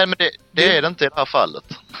jag tror nej, men det är det inte i det här fallet.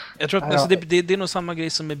 Jag tror att alltså, det är nog samma grej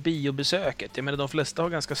som med biobesöket. Jag menar, de flesta har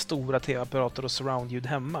ganska stora tv-apparater och surround-ljud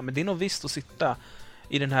hemma, men det är nog visst att sitta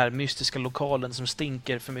i den här mystiska lokalen som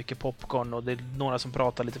stinker för mycket popcorn och det är några som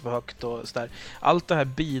pratar lite för högt och sådär. Allt det här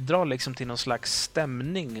bidrar liksom till någon slags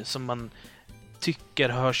stämning som man tycker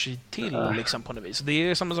hör sig till liksom på något vis. Och det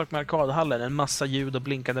är samma sak med arkadhallen, en massa ljud och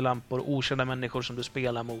blinkande lampor, okända människor som du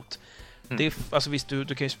spelar mot. Det är, alltså visst, du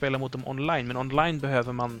kan ju spela mot dem online, men online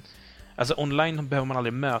behöver man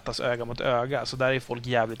aldrig mötas öga mot öga, så där är folk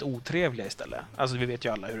jävligt otrevliga istället. Alltså vi vet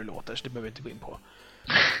ju alla hur det låter, så det behöver vi inte gå in på.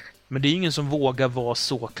 Men det är ingen som vågar vara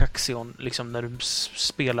så kaxig liksom, när du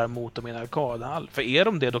spelar mot dem i en arkadhall. För är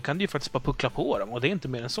de det, då kan du ju faktiskt bara puckla på dem, och det är inte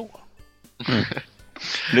mer än så.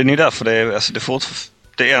 Det är ju därför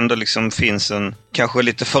det ändå liksom finns en kanske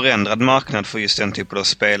lite förändrad marknad för just den typen av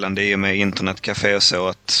spelande i och med internetcafé och så,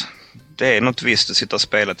 att det är något visst att sitta och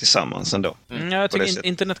spela tillsammans ändå. Jag tycker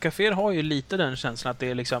internetcaféer har ju lite den känslan att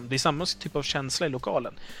det är samma typ av känsla i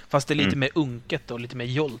lokalen. Fast det är lite mer unket och lite mer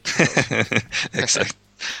jolt. Exakt.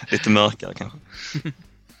 Lite mörkare kanske.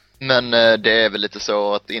 Men det är väl lite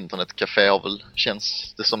så att internetcafé har väl,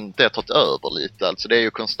 känns det som det har tagit över lite. Alltså det är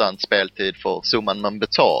ju konstant speltid för summan man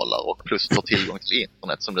betalar och plus för tillgång till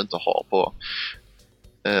internet som du inte har på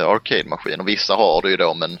arcade-maskin. Och vissa har det ju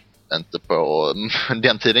då, men inte på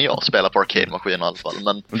den tiden jag spelar på arcade-maskin i alla fall.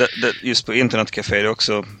 Men just på internetcafé är det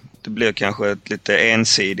också det blir kanske ett lite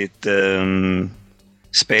ensidigt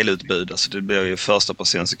spelutbud. Alltså det blir ju första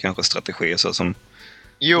persons kanske strategi så som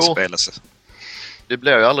spelas. Det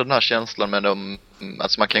blir ju aldrig den här känslan med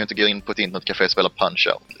alltså man kan ju inte gå in på ett internetcafé och spela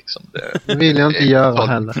Punch-Out liksom. Det vill jag inte göra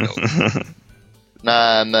heller.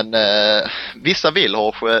 Nej, men vissa vill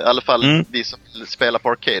ha, i alla fall vi som spelar på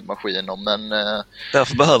arcade-maskiner, men...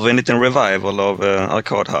 Därför behöver vi en liten revival av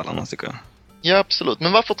arkadhallarna, tycker jag. Ja, absolut.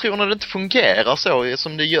 Men varför tror ni det inte fungerar så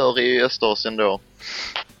som det gör i Östasien då?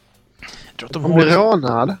 Jag tror att de blir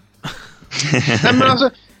rånad. Nej, men alltså,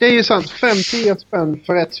 det är ju sant. 5-10 spänn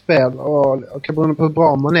för ett spel och beroende på hur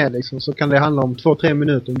bra man är liksom, så kan det handla om 2-3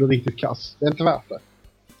 minuter om du är riktigt kass. Det är inte värt det.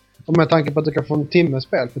 Och med tanke på att du kan få en timme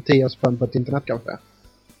spel för 10 spänn på ett internetcafé.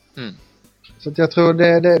 Så att jag tror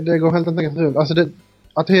det går helt enkelt ut. Alltså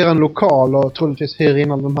att hyra en lokal och troligtvis hyra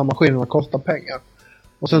in alla de här maskinerna kostar pengar.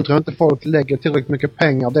 Och sen tror jag inte folk lägger tillräckligt mycket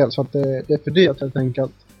pengar, dels för att det är för dyrt helt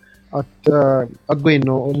enkelt. Att gå in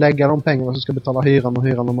och lägga de pengarna som ska betala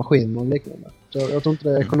hyran och maskiner och liknande. Så jag tror inte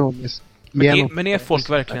det är ekonomiskt. Men är folk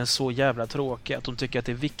verkligen så jävla tråkiga att de tycker att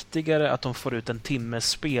det är viktigare att de får ut en timme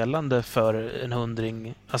spelande för en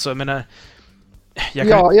 100? Alltså jag menar...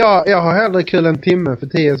 Jag har hellre kul en timme för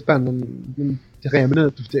 10 spänn än 3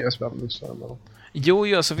 minuter för 10 spänn.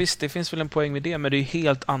 Jo, alltså visst, det finns väl en poäng med det, men det är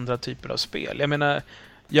helt andra typer av spel. Jag menar,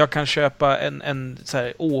 jag kan köpa en så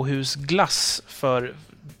här Åhusglass för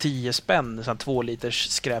 10 spänn, en 2 liters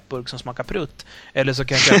skräpburk som smakar prutt. Eller så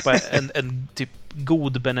kan jag köpa en typ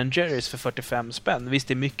god Ben & Jerry's för 45 spänn. Visst,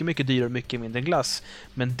 det är mycket, mycket dyrare och mycket mindre glass.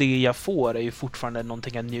 Men det jag får är ju fortfarande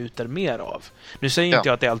någonting jag njuter mer av. Nu säger inte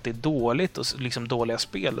jag att det alltid är dåligt och liksom dåliga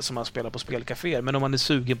spel som man spelar på spelcaféer. Men om man är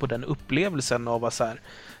sugen på den upplevelsen av så här,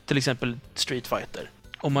 till exempel Street Fighter.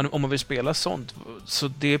 Om man vill spela sånt, så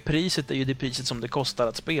det priset är ju det priset som det kostar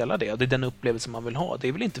att spela det. Och det är den upplevelsen man vill ha. Det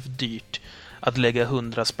är väl inte för dyrt att lägga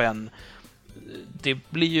 100 spänn. Det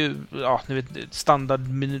blir ju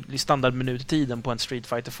standardminuttiden på en Street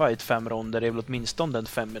Fighter fight 5 ronder är väl åtminstone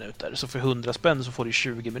 5 minuter. Så för 100 spänn så får du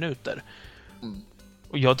 20 minuter.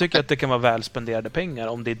 Och jag tycker att det kan vara väl spenderade pengar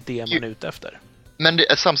om det är det man är ute efter. Men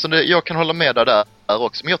Samson, jag kan hålla med där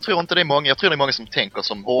också. Men jag tror inte det är många. Jag tror det är många som tänker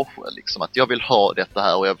som Hårsjö, liksom, att jag vill ha detta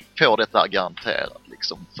här och jag får detta garanterat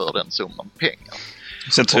liksom, för den summan pengar.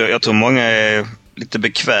 Sen jag tror många är lite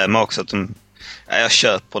bekväma också att jag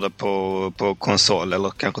köper det på konsol eller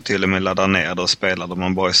kanske till och med laddar ner det och spelar det.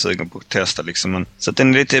 Man bara är sugen på att testa liksom. Men, så att det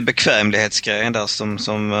är lite bekvämlighetsgrejen där som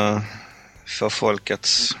får folk att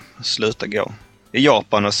sluta gå. I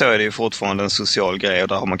Japan och så är det ju fortfarande en social grej och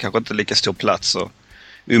där har man kanske inte lika stor plats och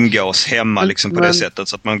umgås hemma liksom på det sättet,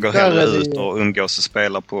 så att man går hellre ut och umgås och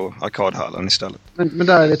spelar på arkadhallen istället. Men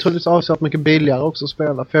där är det troligtvis avsevärt mycket billigare också att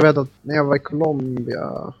spela. För jag vet att när jag var i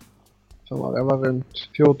Colombia, jag var runt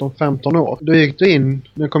 14-15 år, då gick du in,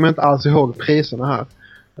 nu kommer jag inte alls ihåg priserna här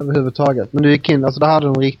överhuvudtaget, men du gick in, alltså där hade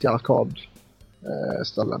de riktiga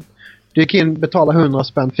arkadställen. Du gick in, betalade 100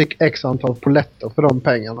 spänn, fick x antal poletter för de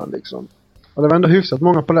pengarna liksom. Och det var ändå hyfsat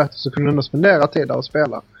många poletter, så kunde du ändå spendera tid där och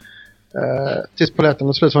spela. Tills poletten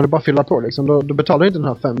var slut så var det bara att fylla på liksom. Då betalade du inte den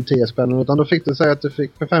här 5-10 spänn, utan då fick du säga att du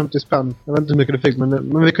fick för 50 spänn. Jag vet inte hur mycket du fick,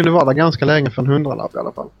 men vi kunde vara där ganska länge för en 100-lapp i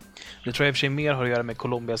alla fall. Det tror jag i och för sig mer har att göra med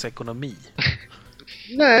Colombias ekonomi.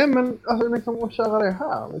 Nej, men alltså liksom att köra det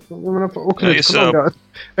här liksom. Jag menar, och Colombia,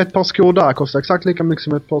 ett par skor där kostar exakt lika mycket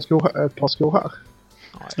som ett par skor här.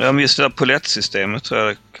 Ja, men just det där polettsystemet tror jag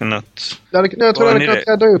hade kunnat... Jag tror jag hade kunnat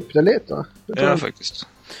rädda upp det lite. Ja, faktiskt.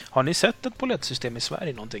 Har ni sett ett polettsystem i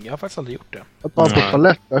Sverige någonting? Jag har faktiskt aldrig gjort det. Ett par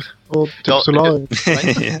poletter och typ solarium.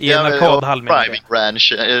 I en arkadhall med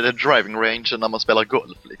driving range när man spelar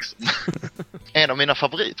golf liksom. En av mina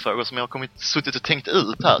favoritfrågor som jag har suttit och tänkt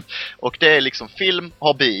ut här. Och det är liksom film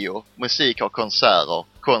har bio, musik har konserter,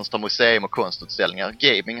 konst har museum och konstutställningar.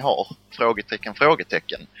 Gaming har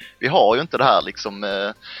frågetecken. Vi har ju inte det här liksom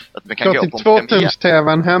att man kan gå på en premiär.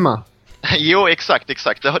 2-tums-tvn hemma. Jo, exakt.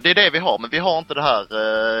 Det är det vi har, men vi har inte det här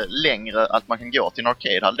längre att man kan gå till en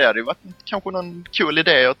arcadehall. Det hade ju varit kanske någon cool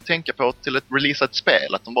idé att tänka på till ett releasat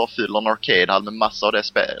spel, att de bara fyller en arcadehall med massa av det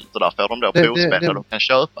spelet, och där får de då provspel och de kan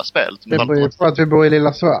köpa spelet. Det beror ju på att vi bor i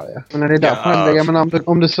lilla Sverige. Men är det därför jag menar,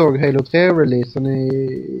 om du såg Halo 3-releasen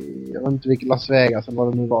i, jag vet inte vilket, Las Vegas eller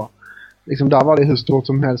vad det nu var. Liksom där var det hur stort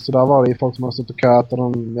som helst, och där var det folk som har stått och köat och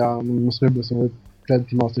de snubbar som klädd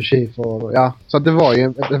till Master Chief och ja, så att det var ju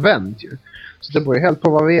ett event ju. Så det beror ju helt på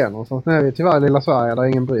vad vi är någonstans. Nu är vi tyvärr i lilla Sverige där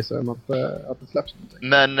ingen bryr sig om att det släpps någonting.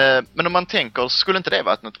 Men om man tänker, skulle inte det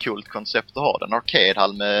vara något coolt koncept att ha den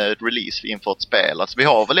arcadehall med ett release inför ett spel? Alltså vi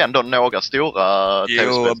har väl ändå några stora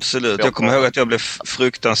Jo, absolut. Jag kommer ihåg att jag blev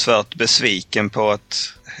fruktansvärt besviken på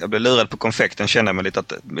att jag blev lurad på konfekten, kände jag mig lite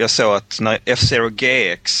att jag såg att när F-Zero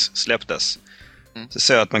GX släpptes så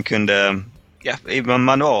såg jag att man kunde, ja, i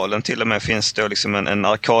manualen till och med finns det liksom en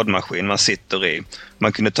arkadmaskin man sitter i.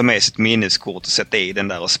 Man kunde ta med sitt minneskort och sätta i den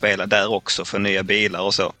där och spela där också för nya bilar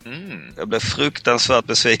och så. Jag blev fruktansvärt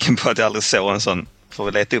besviken på att jag aldrig såg en sån. Får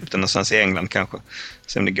vi leta upp den någonstans i England kanske.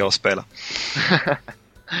 Se om det går att spela.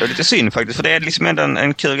 Det är lite synd faktiskt, för det är liksom ändå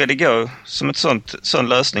en kul grej. Det går som ett sån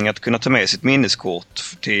lösning att kunna ta med sitt minneskort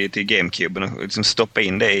till GameCube och liksom stoppa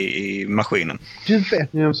in det i maskinen. Du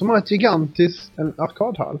vet ni som har ett gigantiskt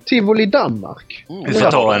arkadhall? Tivoli Danmark.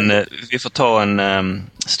 Vi får ta en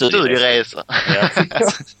studieresa.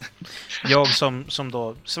 Ja. Jag som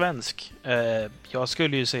då svensk, jag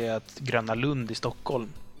skulle ju säga att Gröna Lund i Stockholm.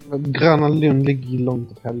 Gröna Lund ligger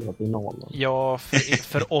långt åt helvete i Norrland. Ja,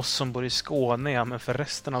 för oss som bor i Skåne, ja, men för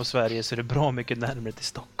resten av Sverige så är det bra mycket närmare till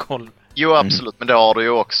Stockholm. Jo, absolut, men det har du ju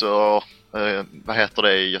också, vad heter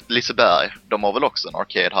det, Liseberg. De har väl också en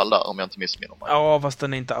arcadehall där, om jag inte missminner mig. Ja, fast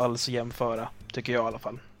den är inte alls att jämföra, tycker jag i alla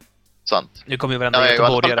fall. Sant. Nu kommer ju varenda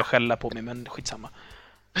göteborgare skälla på mig, men skitsamma.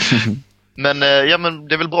 Men ja, men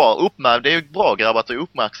det är väl bra det är ju bra grabbar att du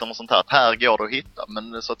uppmärksammar och sånt här, att här går det att hitta,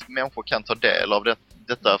 men så att människor kan ta del av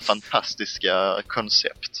detta fantastiska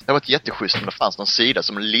koncept. Det var ett jätteschysst om det fanns någon sida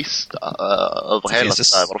som lista över hela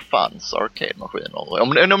Sverige var det fanns arcade-maskiner.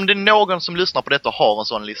 Om det är någon som lyssnar på detta och har en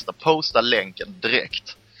sån lista, posta länken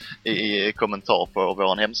direkt i kommentar på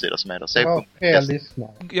vår hemsida som är där.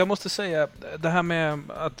 Jag måste säga, det här med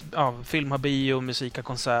att filma bio, musika,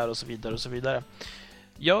 konsert och så vidare och så vidare.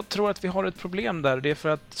 Jag tror att vi har ett problem där. Det är för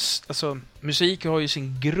att musik har ju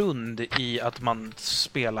sin grund i att man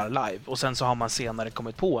spelar live. Och sen så har man senare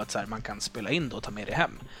kommit på att så här, man kan spela in det och ta med det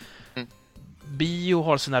hem. Bio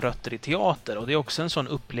har sina rötter i teater. Och det är också en sån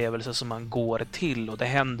upplevelse som man går till. Och det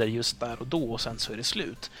händer just där och då. Och sen så är det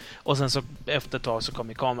slut. Och sen så efter ett tag så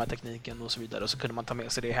kommer kameratekniken och så vidare. Och så kunde man ta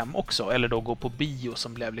med sig det hem också. Eller då gå på bio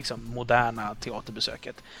som blev liksom moderna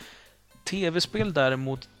teaterbesöket. TV-spel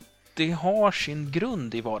däremot, det har sin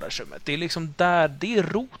grund i vardagsrummet. Det är liksom där, det är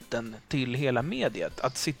roten till hela mediet.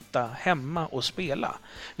 Att sitta hemma och spela.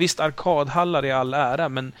 Visst, arkadhallar är all ära,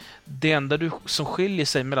 men det enda som skiljer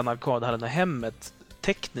sig mellan arkadhallen och hemmet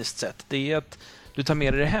tekniskt sett, det är att du tar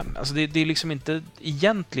med dig det hem. Alltså det är liksom inte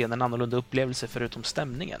egentligen en annorlunda upplevelse förutom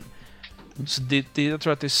stämningen. Så jag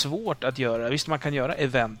tror att det är svårt att göra. Visst, man kan göra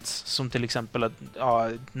events som till exempel att,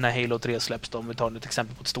 när Halo 3 släpps då, om vi tar ett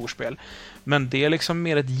exempel på ett storspel. Men det är liksom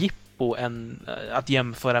mer ett jippo än att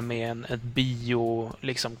jämföra med ett bio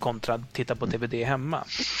liksom, kontra att titta på DVD hemma.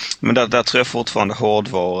 Men där tror jag fortfarande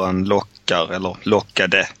hårdvaran lockar eller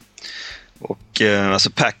lockade. Och alltså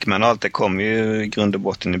Pac-Man och allt det kom ju i grund och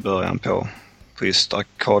botten i början på just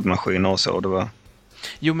arkadmaskiner och så.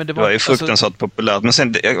 Det var ju fruktansvärt populärt. Men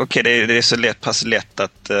sen, det är så pass lätt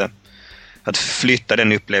att flytta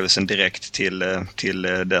den upplevelsen direkt till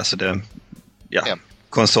det, alltså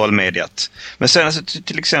konsolmediet. Men sen alltså,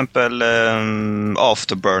 till exempel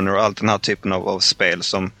Afterburner och allt den här typen av spel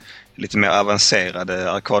som lite mer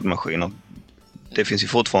avancerade arkadmaskiner. Det finns ju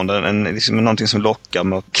fortfarande någonting som lockar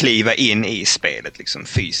med att kliva in i spelet liksom,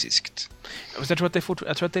 fysiskt. Jag tror att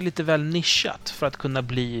det är lite väl nischat för att kunna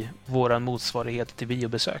bli våran motsvarighet till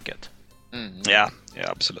biobesöket. Ja,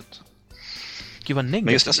 absolut. Gud vad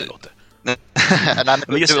negativt det låter.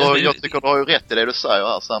 Jag tycker du har ju rätt i det du säger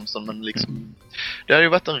här, Samson, men liksom det har ju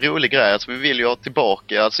varit en rolig grej. Alltså, vi vill ju ha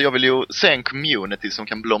tillbaka, alltså jag vill ju se en community som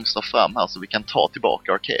kan blomstra fram här så vi kan ta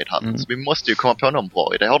tillbaka arcadehallen. Så vi måste ju komma på någon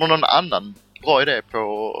bra idé. Har du någon annan bra idé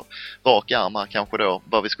på rak arm här kanske då,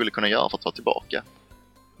 vad vi skulle kunna göra för att ta tillbaka?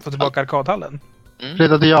 Få tillbaka arkadhallen?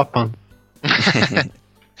 Flytta till Japan.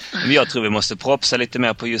 Men jag tror vi måste propsa lite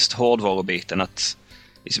mer på just hårdvarubiten, att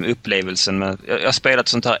liksom upplevelsen med, jag har spelat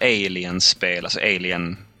sånt här Alien-spel, alltså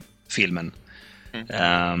Alien-filmen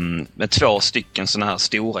med 2 stycken såna här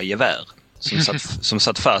stora gevär som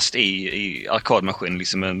satt fast i arkadmaskinen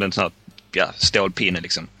liksom med en sån här stålpinne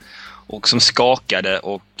liksom, och som skakade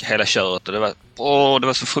och hela köret, och det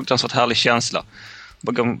var så fruktansvärt härlig känsla.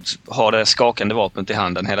 Bara ha det skakande vapnet i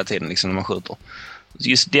handen hela tiden liksom, när man skjuter.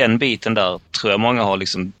 Just den biten där tror jag många har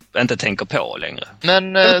liksom inte tänker på längre.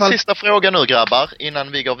 Men sista fråga nu grabbar,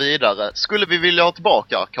 innan vi går vidare. Skulle vi vilja ha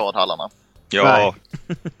tillbaka arkadhallarna? Ja.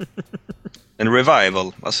 En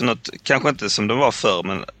revival. Alltså något, kanske inte som de var förr,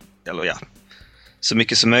 men eller ja. så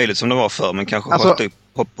mycket som möjligt som det var för, men kanske Alltså, hot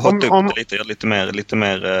upp det lite, lite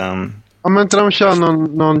mer om inte de kör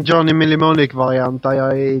någon Johnny Mnemonic-variant där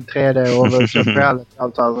jag är i 3D och över reality,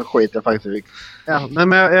 alltså skit är faktiskt viktigt. Ja,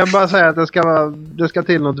 men jag bara säger att det ska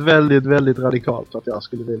till något väldigt, väldigt radikalt för att jag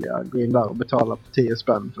skulle vilja gå in där och betala 10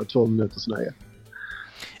 spänn för 2 minuters nöje.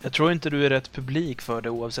 Jag tror inte du är rätt publik för det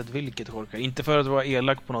oavsett vilket, Jorka. Inte för att vara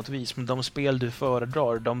elak på något vis, men de spel du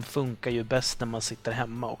föredrar, de funkar ju bäst när man sitter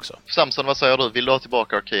hemma också. Samson, vad säger du? Vill du ha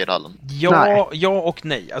tillbaka Arcade-hallen? Ja och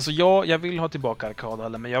nej. Alltså jag vill ha tillbaka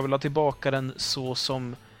Arkadhallen, men jag vill ha tillbaka den så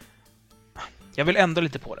som... Jag vill ändra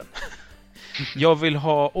lite på den. Jag vill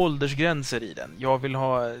ha åldersgränser i den. Jag vill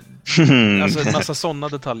ha alltså en massa sådana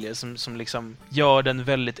detaljer som liksom gör den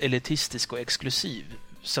väldigt elitistisk och exklusiv.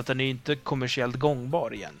 Så att den är inte kommersiellt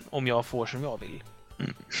gångbar igen, om jag får som jag vill.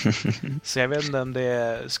 Så jag vet inte om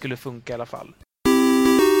det skulle funka i alla fall.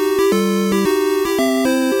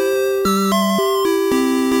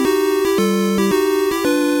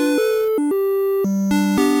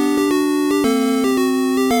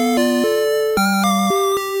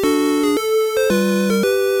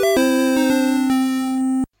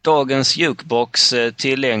 Dagens jukebox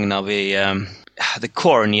tillägnar vi the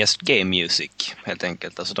corniest game music, helt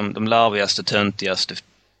enkelt. Alltså de larvigaste, töntigaste,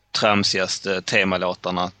 tramsigaste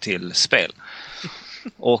temalåtarna till spel.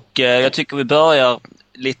 Och jag tycker vi börjar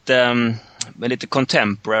med lite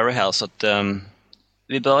contemporary här, så att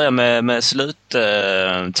vi börjar med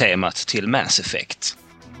sluttemat till Mass Effect.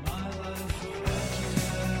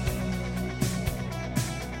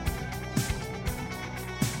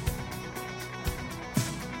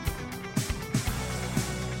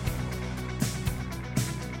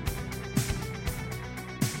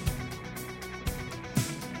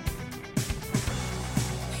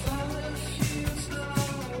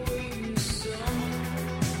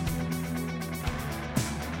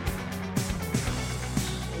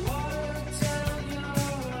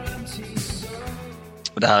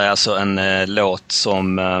 Det här är alltså en låt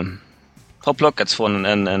som har plockats från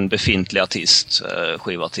en befintlig artist,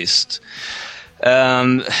 skivartist.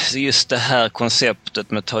 Just det här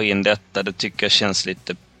konceptet med att ta in detta, det tycker jag känns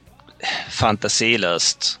lite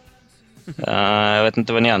fantasilöst. Jag vet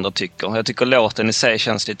inte vad ni andra tycker. Jag tycker låten i sig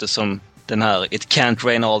känns lite som den här It Can't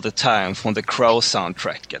Rain All The Time från The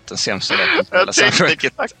Crow-soundtracket. Den sämsta låten på hela soundtracket. Jag tänkte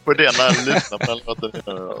exakt på den när jag lyssnade på den låten.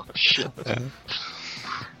 Shit.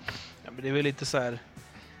 Ja, men det är väl lite så här...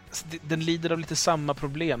 Den lider av lite samma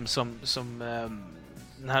problem som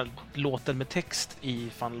den här låten med text i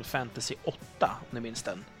Final Fantasy 8, om ni minns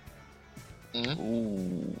den.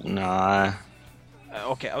 Nej.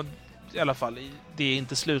 Okej, i alla fall, det är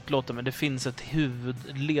inte slutlåten, men det finns ett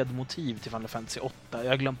huvudledmotiv till Final Fantasy 8. Jag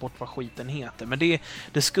har glömt bort vad skiten heter, men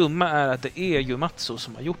det skumma är att det är ju Matsu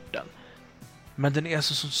som har gjort den. Men den är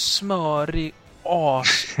så smörig,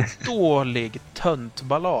 dålig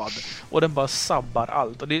töntballad, och den bara sabbar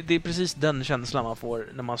allt, och det är precis den känslan man får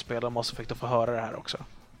när man spelar Mass Effect och får höra det här också.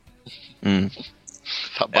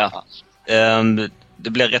 Ja. Det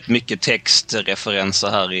blir rätt mycket textreferenser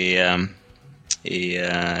här i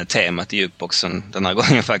temat i jukeboxen den här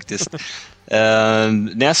gången faktiskt.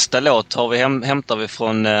 Nästa låt hämtar vi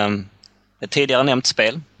från ett tidigare nämnt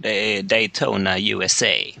spel. Det är Daytona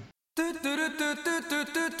USA.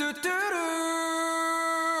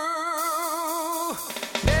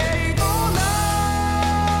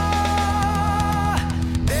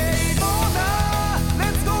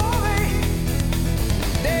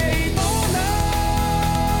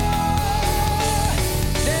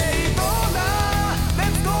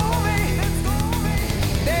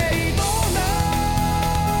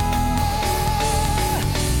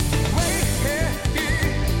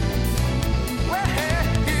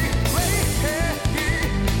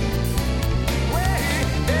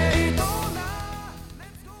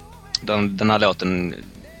 Den här låten,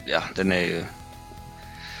 ja, den är ju...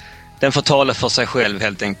 Den får tala för sig själv,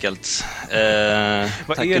 helt enkelt.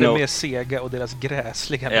 Vad är det med Sega och deras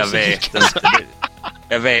gräsliga musik?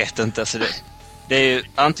 Jag vet inte. Alltså det är ju,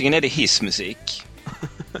 antingen är det hissmusik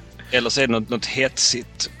eller så är det något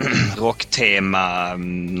hetsigt rocktema,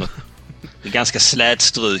 det är ganska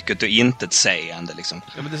slätstruket och intetsägande liksom.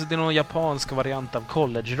 Ja, men det är någon japansk variant av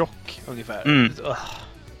college rock ungefär.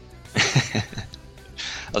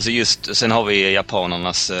 Alltså just, sen har vi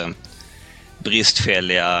japanernas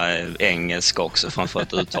bristfälliga engelska också,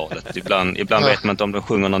 framförallt uttalet. Ibland vet man inte om de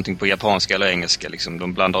sjunger någonting på japanska eller engelska liksom.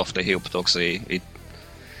 De blandar ofta ihop det också i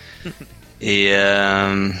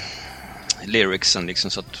lyricsen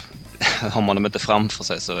liksom, så att har man dem inte framför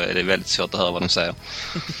sig så är det väldigt svårt att höra vad de säger.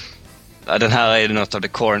 Den här är något av det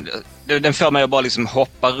Den får mig att bara liksom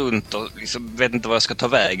hoppa runt och liksom vet inte var jag ska ta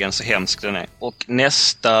vägen, så hemsk den är. Och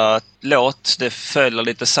nästa låt, det följer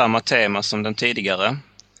lite samma tema som den tidigare.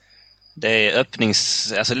 Det är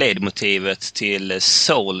alltså ledmotivet till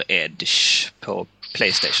Soul Edge på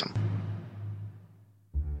PlayStation.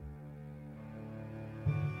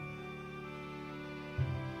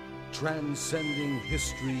 Transcending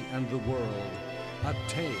history and the world, a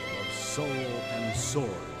tale of soul and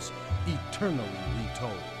swords, eternally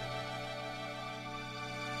retold.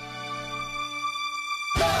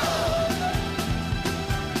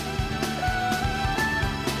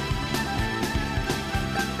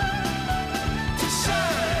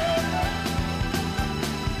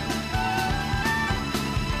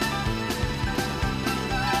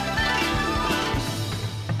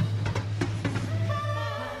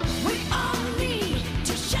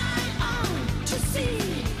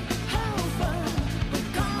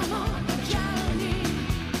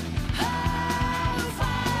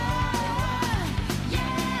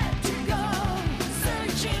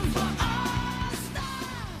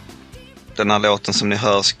 Den här låten som ni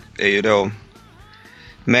hör är ju då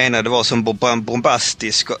menade vara som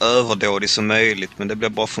bombastisk och överdådig som möjligt, men det blir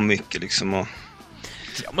bara för mycket liksom. Och...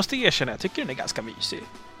 Jag måste erkänna, jag tycker den är ganska mysig.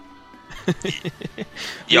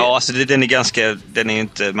 Ja, alltså den är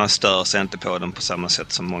inte, man stör sig inte på den på samma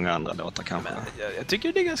sätt som många andra låtar kanske. Jag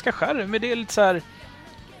tycker det är ganska skärm, men det är lite så här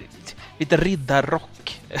lite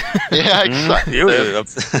riddarrock. Ja, exakt. Jo.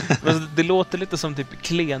 Men det låter lite som typ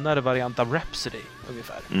klenare variant av Rhapsody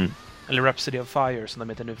ungefär. Eller Rhapsody of Fire som de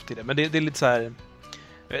heter nu för tiden. Men det är lite så här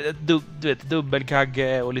du vet,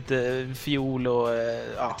 dubbelkagge och lite fiol och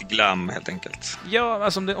ja. Lite glam helt enkelt. Ja,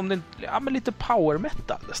 alltså men lite power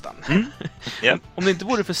metal nästan. Yeah. Om det inte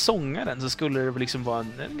vore för sångaren så skulle det liksom vara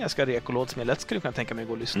en ganska rekolåt som jag lätt skulle kunna tänka mig att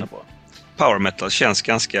gå och lyssna på. Power metal känns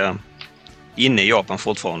ganska inne i Japan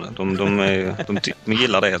fortfarande. De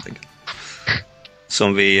gillar det helt enkelt.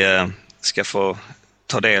 Som vi ska få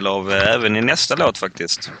ta del av även i nästa låt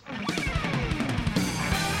faktiskt.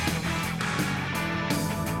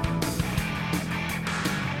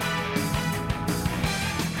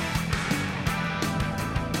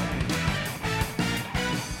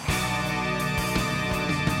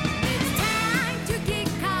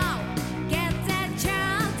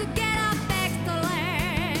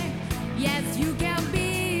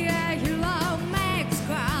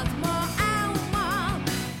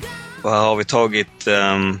 Och här har vi tagit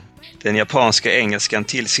den japanska engelskan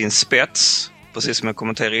till sin spets. Precis som jag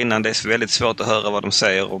kommenterade innan, det är väldigt svårt att höra vad de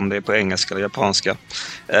säger om det är på engelska eller japanska.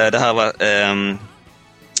 Det här var en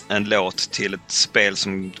låt till ett spel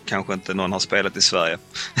som kanske inte någon har spelat i Sverige.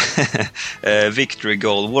 Victory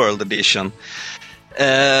Gold World Edition.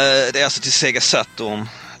 Det är alltså till Sega Saturn.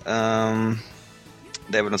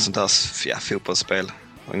 Det är väl något sånt här fotbollsspel.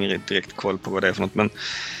 Jag har ingen direkt koll på vad det är för något, men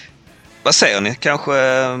vad säger ni? Kanske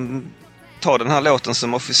ta den här låten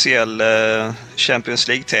som officiell Champions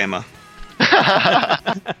League-tema.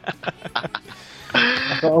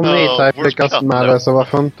 Alltså, om ni lyckas med det så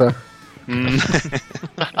varför inte?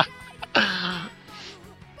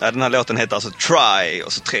 Ja, den här låten heter alltså Try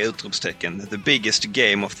och så 3 utropstecken. The biggest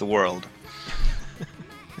game of the world.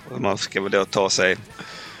 Och man ska väl då ta sig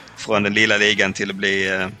från den lilla ligan till att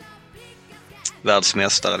bli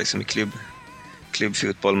världsmästare liksom i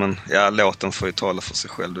klubbfotboll, men ja, låten får ju tala för sig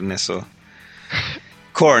själv. Den är så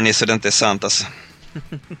corny så det inte är sant alltså.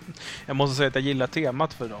 Jag måste säga att jag gillar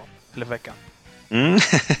temat för idag, eller veckan.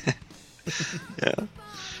 Ja.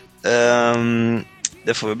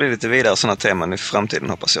 Det får väl bli lite vidare sådana teman i framtiden,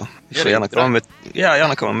 hoppas jag. Vi får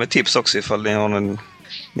gärna komma med tips också ifall ni har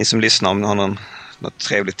ni som lyssnar, om ni har något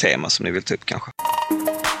trevligt tema som ni vill ta upp kanske.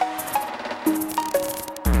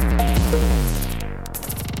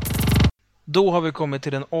 Då har vi kommit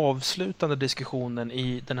till den avslutande diskussionen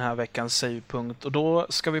i den här veckans savepunkt, och då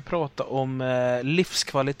ska vi prata om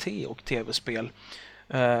livskvalitet och tv-spel.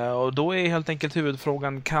 Och då är helt enkelt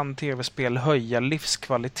huvudfrågan: kan tv-spel höja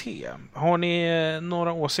livskvalitet? Har ni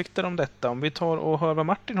några åsikter om detta? Om vi tar och hör vad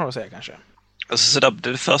Martin har att säga kanske. Alltså, så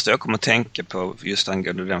det första jag kommer att tänka på just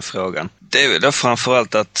angående den frågan, det är väl då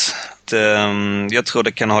framförallt att jag tror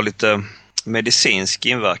det kan ha lite medicinsk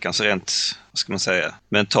inverkan, så rent, vad ska man säga,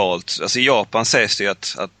 mentalt. Alltså i Japan sägs det ju att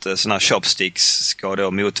sådana här chopsticks ska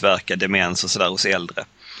då motverka demens och sådär hos äldre.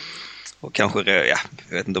 Och kanske, jag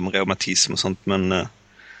vet inte om reumatism och sånt, men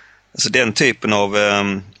alltså den typen av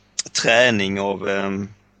träning av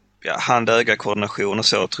hand-öga-koordination och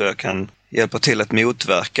så tror jag kan hjälpa till att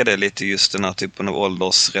motverka det lite, just den här typen av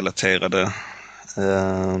åldersrelaterade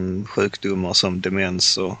sjukdomar som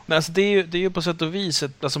demens och... Men alltså det är ju på sätt och vis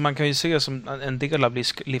alltså man kan ju se som en del av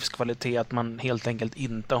livskvalitet att man helt enkelt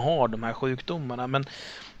inte har de här sjukdomarna. Men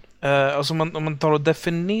alltså om man tar och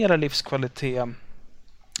definierar livskvalitet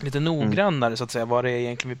lite noggrannare så att säga, vad det är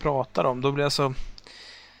egentligen vi pratar om, då blir alltså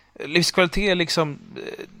livskvalitet är liksom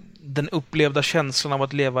den upplevda känslan av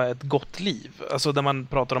att leva ett gott liv. Alltså där man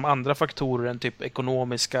pratar om andra faktorer än typ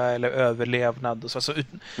ekonomiska eller överlevnad. Och så. Alltså,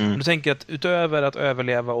 om du tänker att utöver att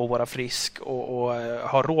överleva och vara frisk och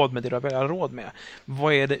ha råd med det du vill ha råd med,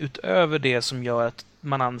 vad är det utöver det som gör att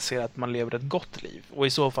man anser att man lever ett gott liv? Och i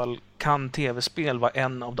så fall kan tv-spel vara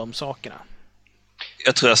en av de sakerna?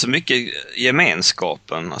 Jag tror alltså mycket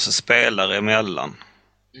gemenskapen, alltså spelare emellan.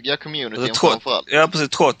 Ja, communityn framförallt. Ja, precis.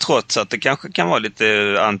 Trots att det kanske kan vara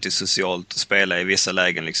lite antisocialt att spela i vissa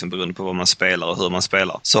lägen, liksom, beroende på vad man spelar och hur man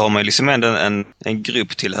spelar. Så har man ju liksom ändå en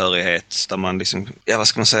grupptillhörighet där man liksom, ja, vad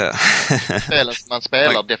ska man säga? Spelen som man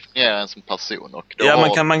spelar definierar en som person. Och då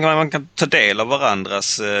ja, man kan ta del av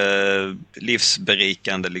varandras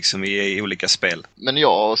livsberikande liksom, i olika spel. Men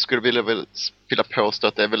jag skulle vilja påstå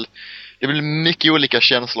att det är väl mycket olika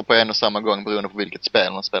känslor på en och samma gång beroende på vilket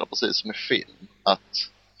spel man spelar, precis som i film. Att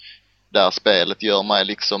där spelet gör mig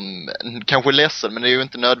liksom kanske ledsen, men det är ju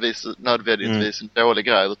inte nödvändigtvis en dålig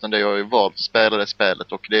grej, utan det är ju valt att spela det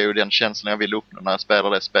spelet, och det är ju den känslan jag vill uppnå när jag spelar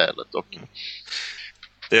det spelet. Och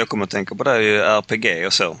det jag kommer att tänka på det är ju RPG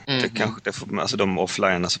och så. Alltså de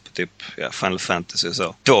offline, alltså på typ Final Fantasy och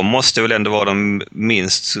så. De måste väl ändå vara de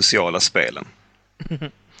minst sociala spelen.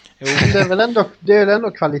 Jo, det är väl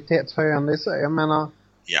ändå kvalitetshöjande i sig. Jag menar,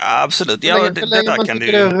 ja, absolut. Ja, det där man kan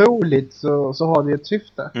tycker det är roligt så har det ett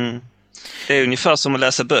syfte. Det är ungefär som att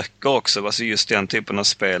läsa böcker också. Alltså just den typen av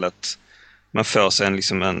spel, att man får sig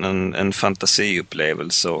en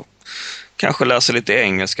fantasiupplevelse och kanske läsa lite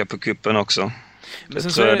engelska på kuppen också. Men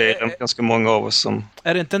sen tror jag det är ganska många av oss som...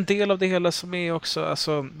 Är det inte en del av det hela som är också...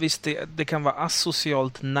 Alltså, visst, det kan vara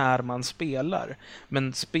asocialt när man spelar.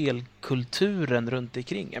 Men spelkulturen runt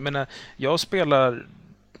omkring. Jag menar, jag spelar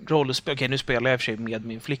rollspel... Okej, nu spelar jag i och för sig med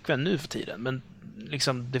min flickvän nu för tiden. Men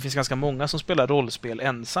liksom, det finns ganska många som spelar rollspel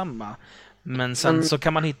ensamma. Men sen så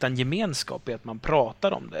kan man hitta en gemenskap i att man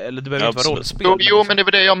pratar om det. Eller det behöver inte vara rollspel. Jo, men det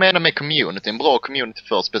var det jag menar med community. En bra community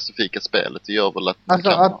för specifika spelet. Det gör väl att man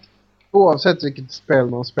kan... Oavsett vilket spel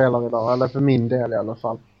man spelar idag, eller för min del i alla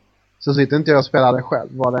fall, så sitter inte jag och spelar det själv,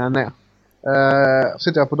 vad det än är.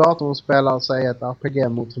 Sitter jag på datorn och spelar, säg ett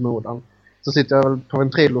RPG mot förmodan, så sitter jag väl på en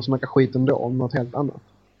Ventrilo som snackar skit ändå om något helt annat.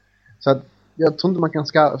 Så att jag tror inte man kan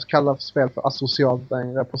kalla spel för asocialt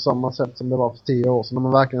längre på samma sätt som det var för 10 år sedan, när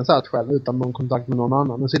man verkligen satt själv utan någon kontakt med någon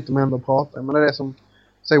annan. Nu sitter man ändå och pratar. Men det är det som,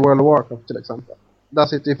 säg World of Warcraft till exempel. Där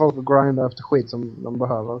sitter ju folk och grindar efter skit som de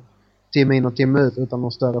behöver. Timme in och timme ut utan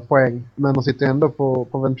någon större poäng. Men de sitter ändå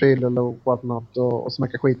på Ventrilo eller whatnot och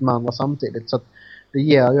snackar skit med andra samtidigt. Så att det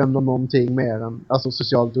ger ju ändå någonting mer än alltså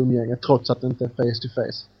socialt umgänge, trots att det inte är face to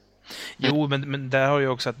face. Jo, men där har ju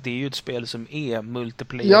också att det är ju ett spel som är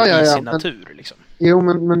multiplayer i sin natur. Liksom. Jo,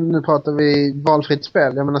 men nu pratar vi valfritt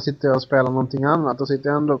spel. Jag menar, sitter jag och spelar någonting annat och sitter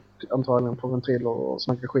jag ändå antagligen på Ventrilo och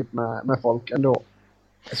snackar skit med folk ändå.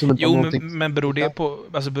 Jo, men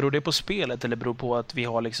beror det på spelet eller beror på att vi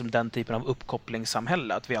har liksom den typen av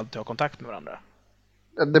uppkopplingssamhälle, att vi alltid har kontakt med varandra?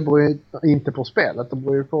 Det beror ju inte på spelet, det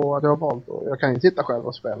beror ju på att jag har valt, och jag kan ju sitta själv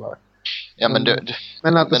och spela det. Ja,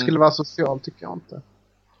 men att det skulle vara socialt tycker jag inte.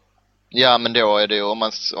 Ja, men då är det ju,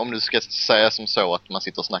 om du ska säga som så att man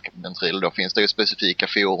sitter och snackar på Ventrilo, då finns det ju specifika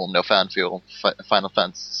forum, då fanforum, Final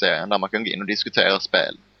Fantasy-serien, där man kan gå in och diskutera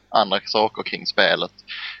spel, andra saker kring spelet,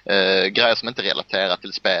 grejer som inte relaterar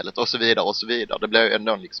till spelet och så vidare och så vidare. Det blir ju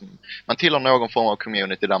ändå liksom, man tillhör någon form av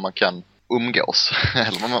community där man kan umgås.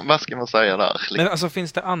 Eller vad ska man säga där? Men alltså,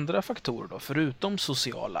 finns det andra faktorer då, förutom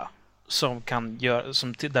sociala, som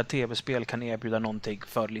där tv-spel kan erbjuda någonting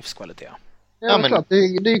för livskvalitet? Ja, men klart, det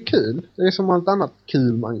är kul. Det är som allt annat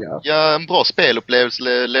kul man gör. Ja, en bra spelupplevelse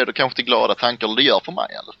leder kanske till glada tankar, eller det gör för mig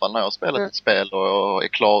i alla fall. När jag har spelat ett spel och är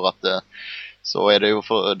klarat det, så är det ju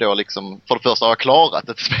för det första har jag klarat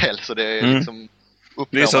ett spel, så det är liksom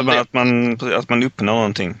det är så att man uppnår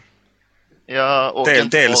någonting. Ja, och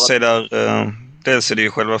dels är det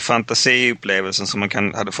ju själva fantasiupplevelsen som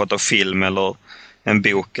man hade fått av film eller en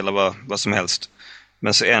bok eller vad som helst.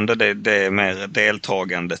 Men så ändå det är mer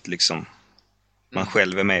deltagandet liksom. Man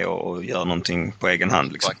själv är med och gör någonting på egen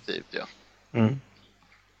hand liksom. Aktivt, ja.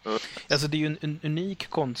 Alltså det är ju en unik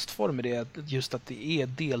konstform i det, just att det är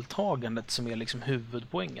deltagandet som är liksom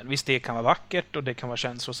huvudpoängen. Visst, det kan vara vackert och det kan vara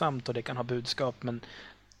känslosamt och det kan ha budskap, men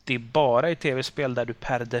det är bara i tv-spel där du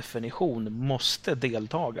per definition måste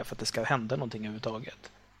deltaga för att det ska hända någonting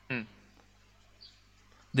överhuvudtaget.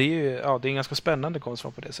 Det är ju det är en ganska spännande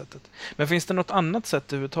konstform på det sättet. Men finns det något annat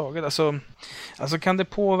sätt överhuvudtaget? Alltså kan det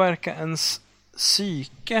påverka ens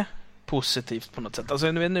psyke positivt på något sätt? Alltså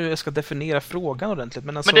jag vet inte hur jag ska definiera frågan ordentligt.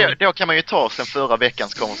 Men då kan man ju ta sen förra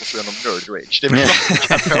veckans konversation om Nerd Rage. Det är väl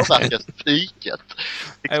klart att det kan påverka psyket.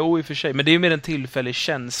 Jo, i och för sig. Men det är ju mer en tillfällig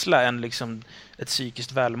känsla än liksom ett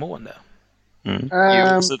psykiskt välmående.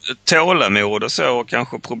 Så tålamod och så, och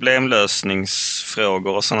kanske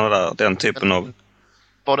problemlösningsfrågor och sådana där, den typen av...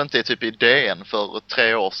 Var det inte typ i DN för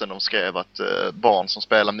 3 år sedan de skrev att barn som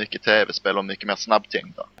spelar mycket tv-spel är mycket mer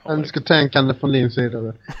snabbtänkta? Önsketänkande från din sida.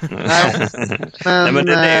 Nej, men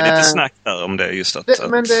det är lite snack där om det just att...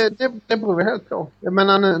 Men det beror vi helt på. Jag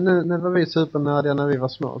menar, nu var vi supernördiga när vi var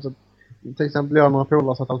små. Så, till exempel jag och några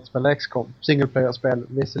polare satt alltid och spelade XCOM. Singleplayer-spel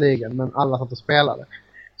visserligen, men alla satt och spelade.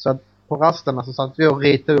 Så att på rasterna så satt vi och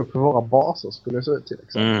ritade upp hur våra baser skulle se ut till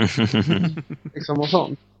exempel. Liksom och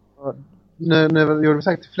sånt. Nu gjorde vi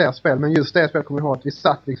säkert fler spel, men just det spel kommer jag ihåg att vi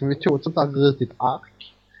satt liksom, vi tog ett sånt där rutigt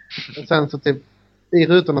ark. Och sen så typ i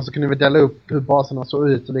rutorna så kunde vi dela upp hur baserna såg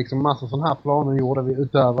ut och liksom massa sån här planer gjorde vi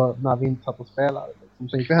utöver när vi inte satt och spelade. Liksom.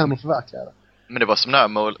 Så gick vi hem och förverkligade. Men det var som när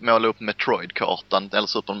jag målade upp Metroid-kartan, eller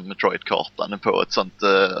Super Metroid-kartan på ett sånt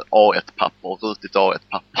A1-papper, rutigt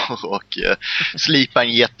A1-papper och slipa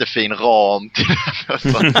en jättefin ram till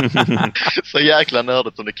den. Så jäkla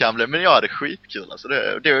nördigt som det kan bli. Men jag hade skitkul. Alltså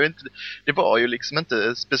det var ju liksom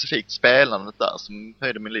inte specifikt spelandet där som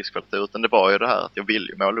höjde min livskvalitet, utan det var ju det här att jag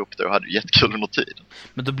ville ju måla upp det och hade ju jättekul under tiden.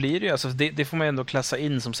 Men då blir det ju, alltså, det får man ju ändå klassa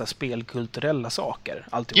in som så här spelkulturella saker.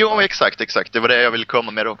 Jo, exakt. Det var det jag ville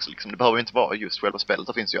komma med också. Liksom. Det behöver ju inte vara just själva spelet.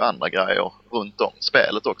 Det finns ju andra grejer runt om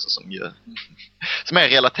spelet också som är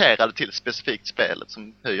relaterade till specifikt spelet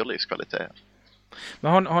som höjer livskvalitet.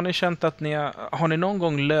 Men har ni känt att har ni någon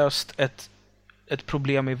gång löst ett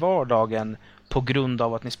problem i vardagen på grund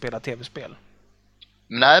av att ni spelar tv-spel?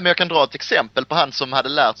 Nej, men jag kan dra ett exempel på han som hade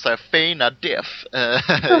lärt sig fina def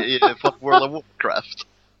på World of Warcraft.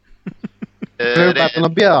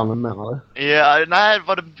 Det björnen menar du? Ja, nej,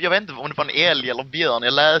 jag vet inte om det var en älg eller björn.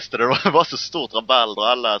 Jag läste det var så stort rabalder.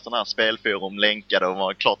 Alla sådana här spelforum länkade och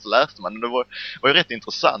var klart så läste man. Det var ju rätt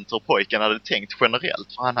intressant hur pojken hade tänkt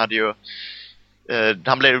generellt. För han hade ju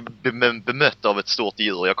han blev bemött av ett stort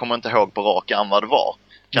djur. Jag kommer inte ihåg på rak arm vad det var.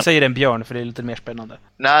 Jag säger en björn för det är lite mer spännande.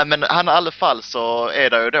 Nej, men han i alla fall så är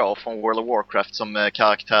det ju då från World of Warcraft som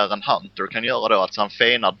karaktären Hunter kan göra då. Att han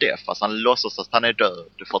fenar def, alltså han låtsas att han är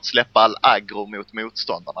död för att släppa all aggro mot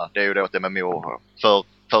motståndarna. Det är ju då ett MMO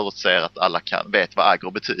förutser att alla vet vad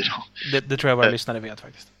aggro betyder. Det tror jag våra lyssnare vet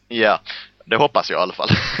faktiskt. Ja, det hoppas jag i alla fall.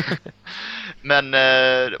 Men,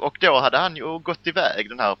 och då hade han ju gått iväg,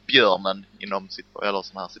 den här björnen inom eller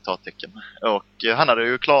sån här citattecken. Och han hade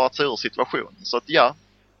ju klarat sig ur situationen, så att ja.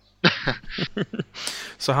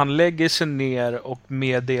 Så han lägger sig ner och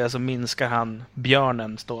med det så minskar han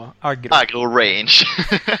björnens då aggro range.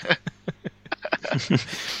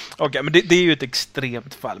 Okej, men det är ju ett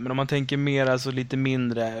extremt fall. Men om man tänker mer alltså lite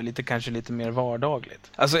mindre, kanske lite mer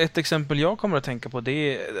vardagligt. Alltså ett exempel jag kommer att tänka på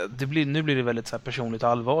nu blir det väldigt så här personligt och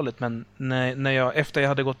allvarligt, men efter jag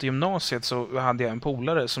hade gått i gymnasiet så hade jag en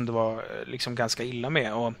polare som det var liksom ganska illa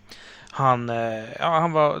med, och han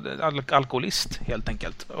var alkoholist helt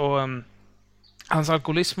enkelt. Och hans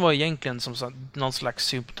alkoholism var egentligen som någon slags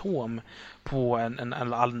symptom på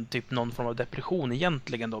typ någon form av depression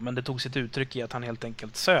egentligen då, men det tog sitt uttryck i att han helt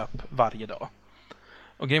enkelt söp varje dag.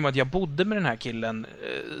 Och grejen var att jag bodde med den här killen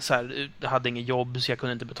hade ingen jobb så jag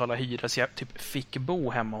kunde inte betala hyra, så jag typ fick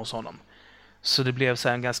bo hemma hos honom. Så det blev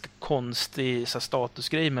en ganska konstig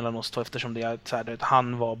statusgrej mellan oss två, eftersom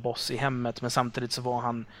han var boss i hemmet, men samtidigt så var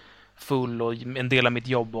han full och en del av mitt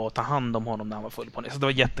jobb var att ta hand om honom när han var full på det. Så det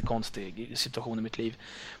var en jättekonstig situation i mitt liv.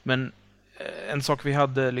 Men en sak vi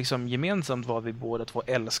hade liksom gemensamt var att vi båda två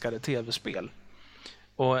älskade tv-spel.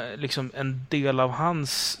 Och liksom en del av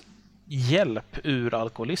hans hjälp ur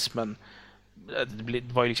alkoholismen, det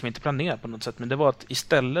var ju liksom inte planerat på något sätt, men det var att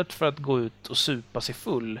istället för att gå ut och supa sig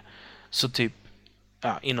full så typ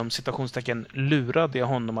inom citationstecken lurade jag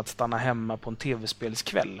honom att stanna hemma på en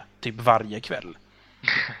tv-spelskväll typ varje kväll.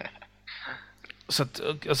 Så att,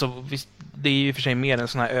 alltså, det är ju för sig mer en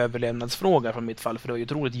sån här överlevnadsfråga från mitt fall, för det är ju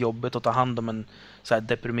otroligt jobbigt att ta hand om en så här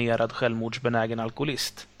deprimerad, självmordsbenägen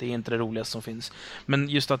alkoholist. Det är inte det roligaste som finns. Men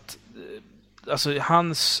just att alltså,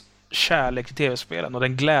 hans kärlek till tv-spelen och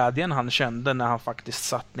den glädjen han kände när han faktiskt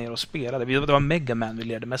satt ner och spelade. Det var Mega Man vi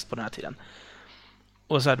lärde mest på den här tiden.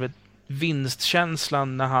 Och så här,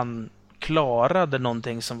 vinstkänslan när han klarade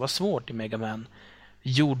någonting som var svårt i Mega Man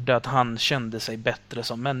gjorde att han kände sig bättre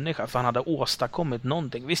som människa, för han hade åstadkommit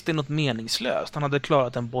någonting. Visst, det är något meningslöst. Han hade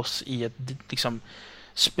klarat en boss i ett liksom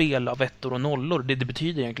spel av ettor och nollor. Det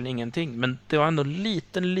betyder egentligen ingenting. Men det var ändå en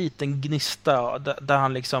liten gnista där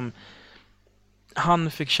han liksom...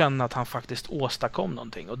 Han fick känna att han faktiskt åstadkom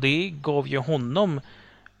någonting. Och det gav ju honom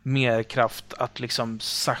mer kraft att liksom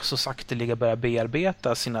så sakteliga börja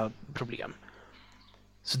bearbeta sina problem.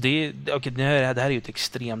 Så det här är ju ett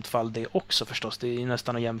extremt fall det också förstås. Det är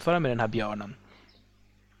nästan att jämföra med den här björnen.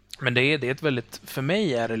 Men det är ett väldigt... För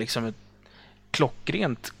mig är det liksom ett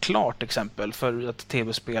klockrent klart exempel för att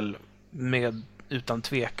tv-spel med utan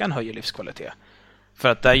tvekan höjer livskvalitet. För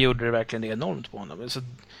att där gjorde det verkligen det enormt på honom. Så,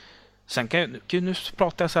 sen nu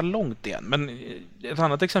pratar jag så här långt igen, men ett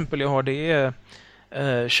annat exempel jag har, det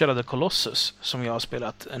är Shadow of the Colossus som jag har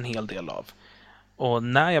spelat en hel del av. Och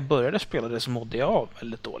när jag började spela det så mådde jag av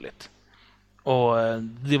väldigt dåligt. Och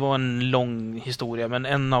det var en lång historia, men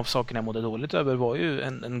en av sakerna jag mådde dåligt över var ju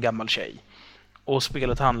en gammal tjej. Och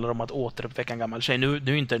spelet handlar om att återuppväcka en gammal tjej. Nu är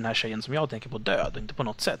inte den här tjejen som jag tänker på död, inte på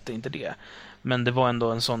något sätt, det är inte det. Men det var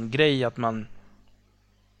ändå en sån grej att man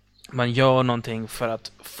gör någonting för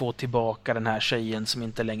att få tillbaka den här tjejen som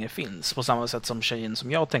inte längre finns. På samma sätt som tjejen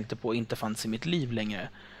som jag tänkte på inte fanns i mitt liv längre.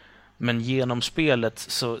 Men genom spelet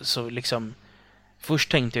så liksom...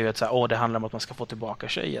 Först tänkte jag att det handlar om att man ska få tillbaka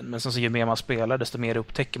tjejen. Men sen så ju mer man spelar, desto mer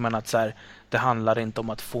upptäcker man att det handlar inte om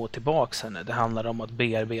att få tillbaka henne. Det handlar om att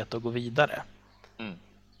bearbeta och gå vidare. Mm.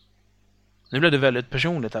 Nu blev det väldigt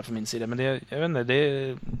personligt här från min sida. Men jag vet inte,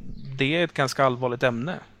 det är ett ganska allvarligt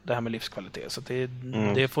ämne, det här med livskvalitet. Så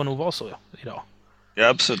det får nog vara så idag. Ja,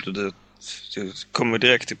 absolut. Du kommer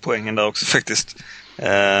direkt till poängen där också faktiskt.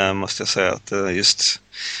 Måste jag säga att just...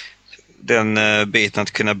 Den biten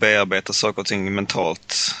att kunna bearbeta saker och ting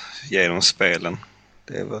mentalt genom spelen.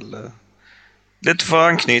 Det är väl lite för att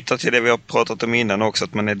anknyta till det vi har pratat om innan också.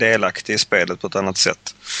 Att man är delaktig i spelet på ett annat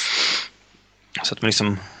sätt. Så att man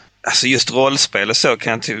liksom... Alltså just rollspel så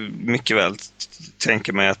kan jag mycket väl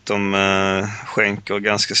tänka mig att de skänker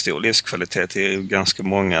ganska stor livskvalitet till ganska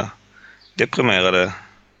många deprimerade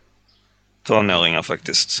tonåringar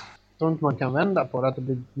faktiskt. Jag tror inte man kan vända på det att det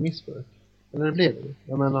blir missbruk. Eller det blir det.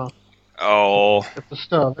 Jag menar... Ja. Det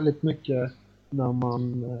förstör väldigt mycket när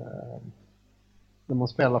man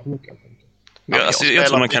spelar för mycket. Ja, alltså, jag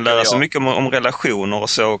tror man kan lära sig mycket om relationer och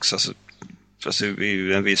så också. Alltså,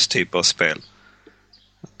 i en viss typ av spel.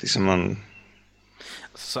 Liksom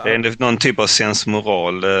det är ändå någon typ av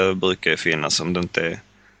sensmoral brukar ju finnas om det inte är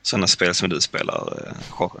sådana spel som du spelar,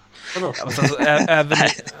 Jorge.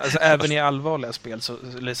 Även i allvarliga spel,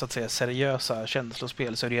 eller så att säga seriösa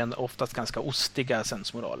känslospel, så är det ju oftast ganska ostiga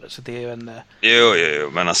sensmoraler. Så det är ju en... Jo,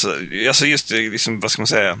 men alltså just liksom, vad ska man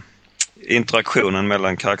säga, interaktionen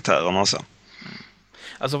mellan karaktärerna också.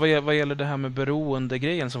 Alltså vad gäller det här med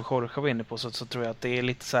beroende-grejen som Jorge var inne på, så tror jag att det är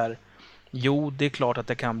lite så här... Jo, det är klart att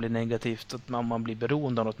det kan bli negativt om man blir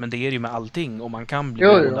beroende av något, men det är det ju med allting, och man kan bli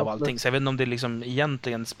beroende av allting. Så jag vet inte om det liksom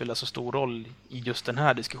egentligen spelar så stor roll i just den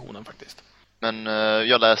här diskussionen faktiskt. Men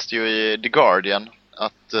jag läste ju i The Guardian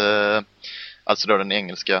att, alltså då den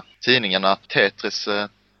engelska tidningen, att Tetris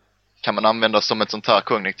kan man använda som ett sånt här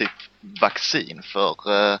kognitivt vaccin för,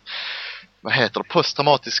 vad heter det,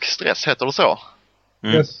 posttraumatisk stress, heter det så?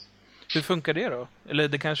 Mm. Yes. Hur funkar det då? Eller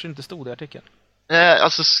det kanske inte stod i artikeln?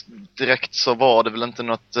 Alltså direkt så var det väl inte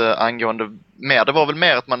något angående mer. Det var väl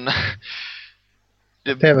mer att man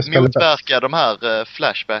motverkar de här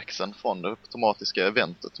flashbacksen från det automatiska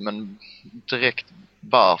eventet. Men direkt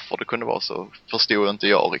varför det kunde vara så förstod inte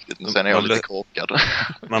jag riktigt. Men sen är jag lite korkad.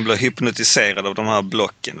 Man blir hypnotiserad av de här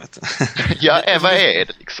blocken, vet du. Ja, vad är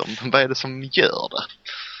det liksom? Vad är det som gör det?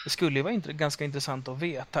 Det skulle ju vara ganska intressant att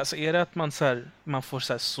veta. Alltså är det att man får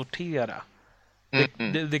så här sortera?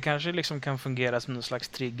 Det kanske liksom kan fungera som någon slags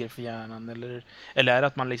trigger för hjärnan, eller är det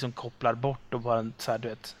att man liksom kopplar bort och bara så här, du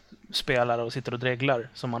vet, spelar och sitter och dreglar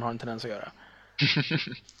som man har en tendens att göra.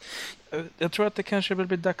 Jag tror att det kanske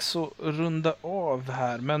blir dags att runda av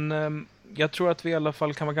här, men jag tror att vi i alla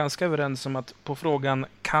fall kan vara ganska överens om att på frågan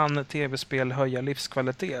kan tv-spel höja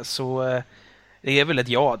livskvalitet, så det är väl ett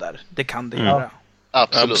ja där. Det kan det göra.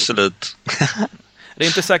 Absolut. Det är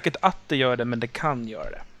inte säkert att det gör det, men det kan göra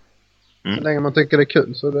det. Så länge man tycker det är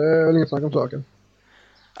kul, så det är väl inget snack om saken.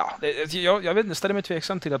 Ja, jag vet inte, ställer mig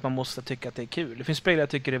tveksam till att man måste tycka att det är kul. Det finns spel jag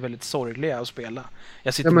tycker är väldigt sorgliga att spela.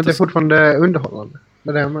 Ja, men det är fortfarande underhållande. Det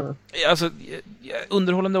är det jag menar. Alltså,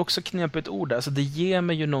 underhållande är också knepigt ord. Alltså, det ger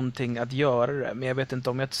mig ju någonting att göra det. Men jag vet inte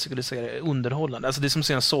om jag skulle säga det underhållande. Alltså, det är som att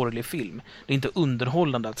se en sorglig film. Det är inte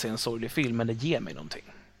underhållande att se en sorglig film, men det ger mig någonting.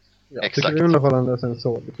 Jag tycker det är underhållande att se en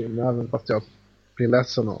sorglig film, även fast jag blir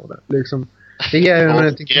ledsen av det. Liksom, det ger ju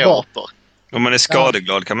någonting tillbaka. Om man är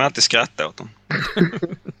skadeglad kan man alltid skratta åt dem.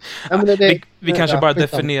 Ja, vi kanske bara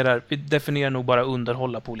definierar nog bara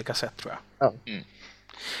underhålla på olika sätt, tror jag. Ja.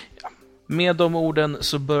 Med de orden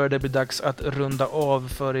så börjar det bli dags att runda av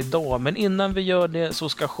för idag. Men innan vi gör det så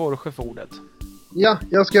ska Jorge få ordet. Ja,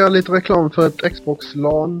 jag ska göra lite reklam för ett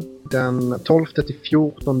Xbox-LAN den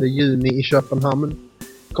 12-14 juni i Köpenhamn.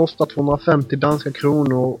 Kostar 250 danska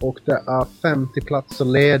kronor och det är 50 platser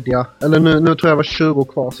lediga. Eller nu tror jag var 20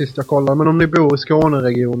 kvar sist jag kollade. Men om ni bor i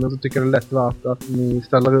Skåneregionen så tycker jag det är lätt värt att ni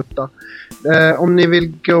ställer upp där. Om ni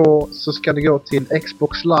vill gå så ska ni gå till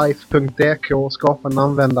xboxlife.dk och skapa en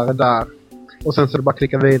användare där. Och sen så är det bara att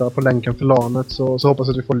klicka vidare på länken för LANet så hoppas jag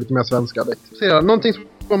att vi får lite mer svenskar dit. Sedan, någonting som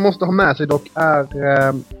man måste ha med sig dock är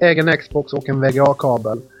egen Xbox och en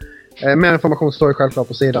VGA-kabel. Mer information står ju självklart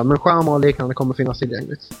på sidan, men skärmar och liknande kommer finnas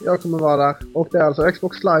tillgängligt. Jag kommer vara där och det är alltså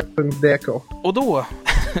xboxlive.dk. Och då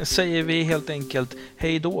säger vi helt enkelt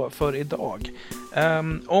hej då för idag.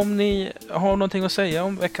 Om ni har någonting att säga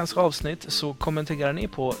om veckans avsnitt så kommenterar ni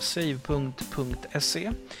på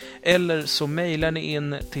save.se eller så mejlar ni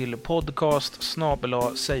in till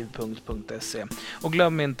podcast@save.se. Och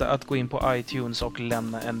glöm inte att gå in på iTunes och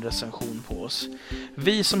lämna en recension på oss.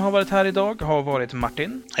 Vi som har varit här idag har varit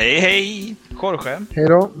Martin. Hej hej! Jorge. Hej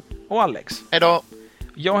då! Och Alex. Hej då!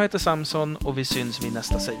 Jag heter Samson och vi syns vid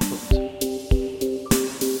nästa savepunkt.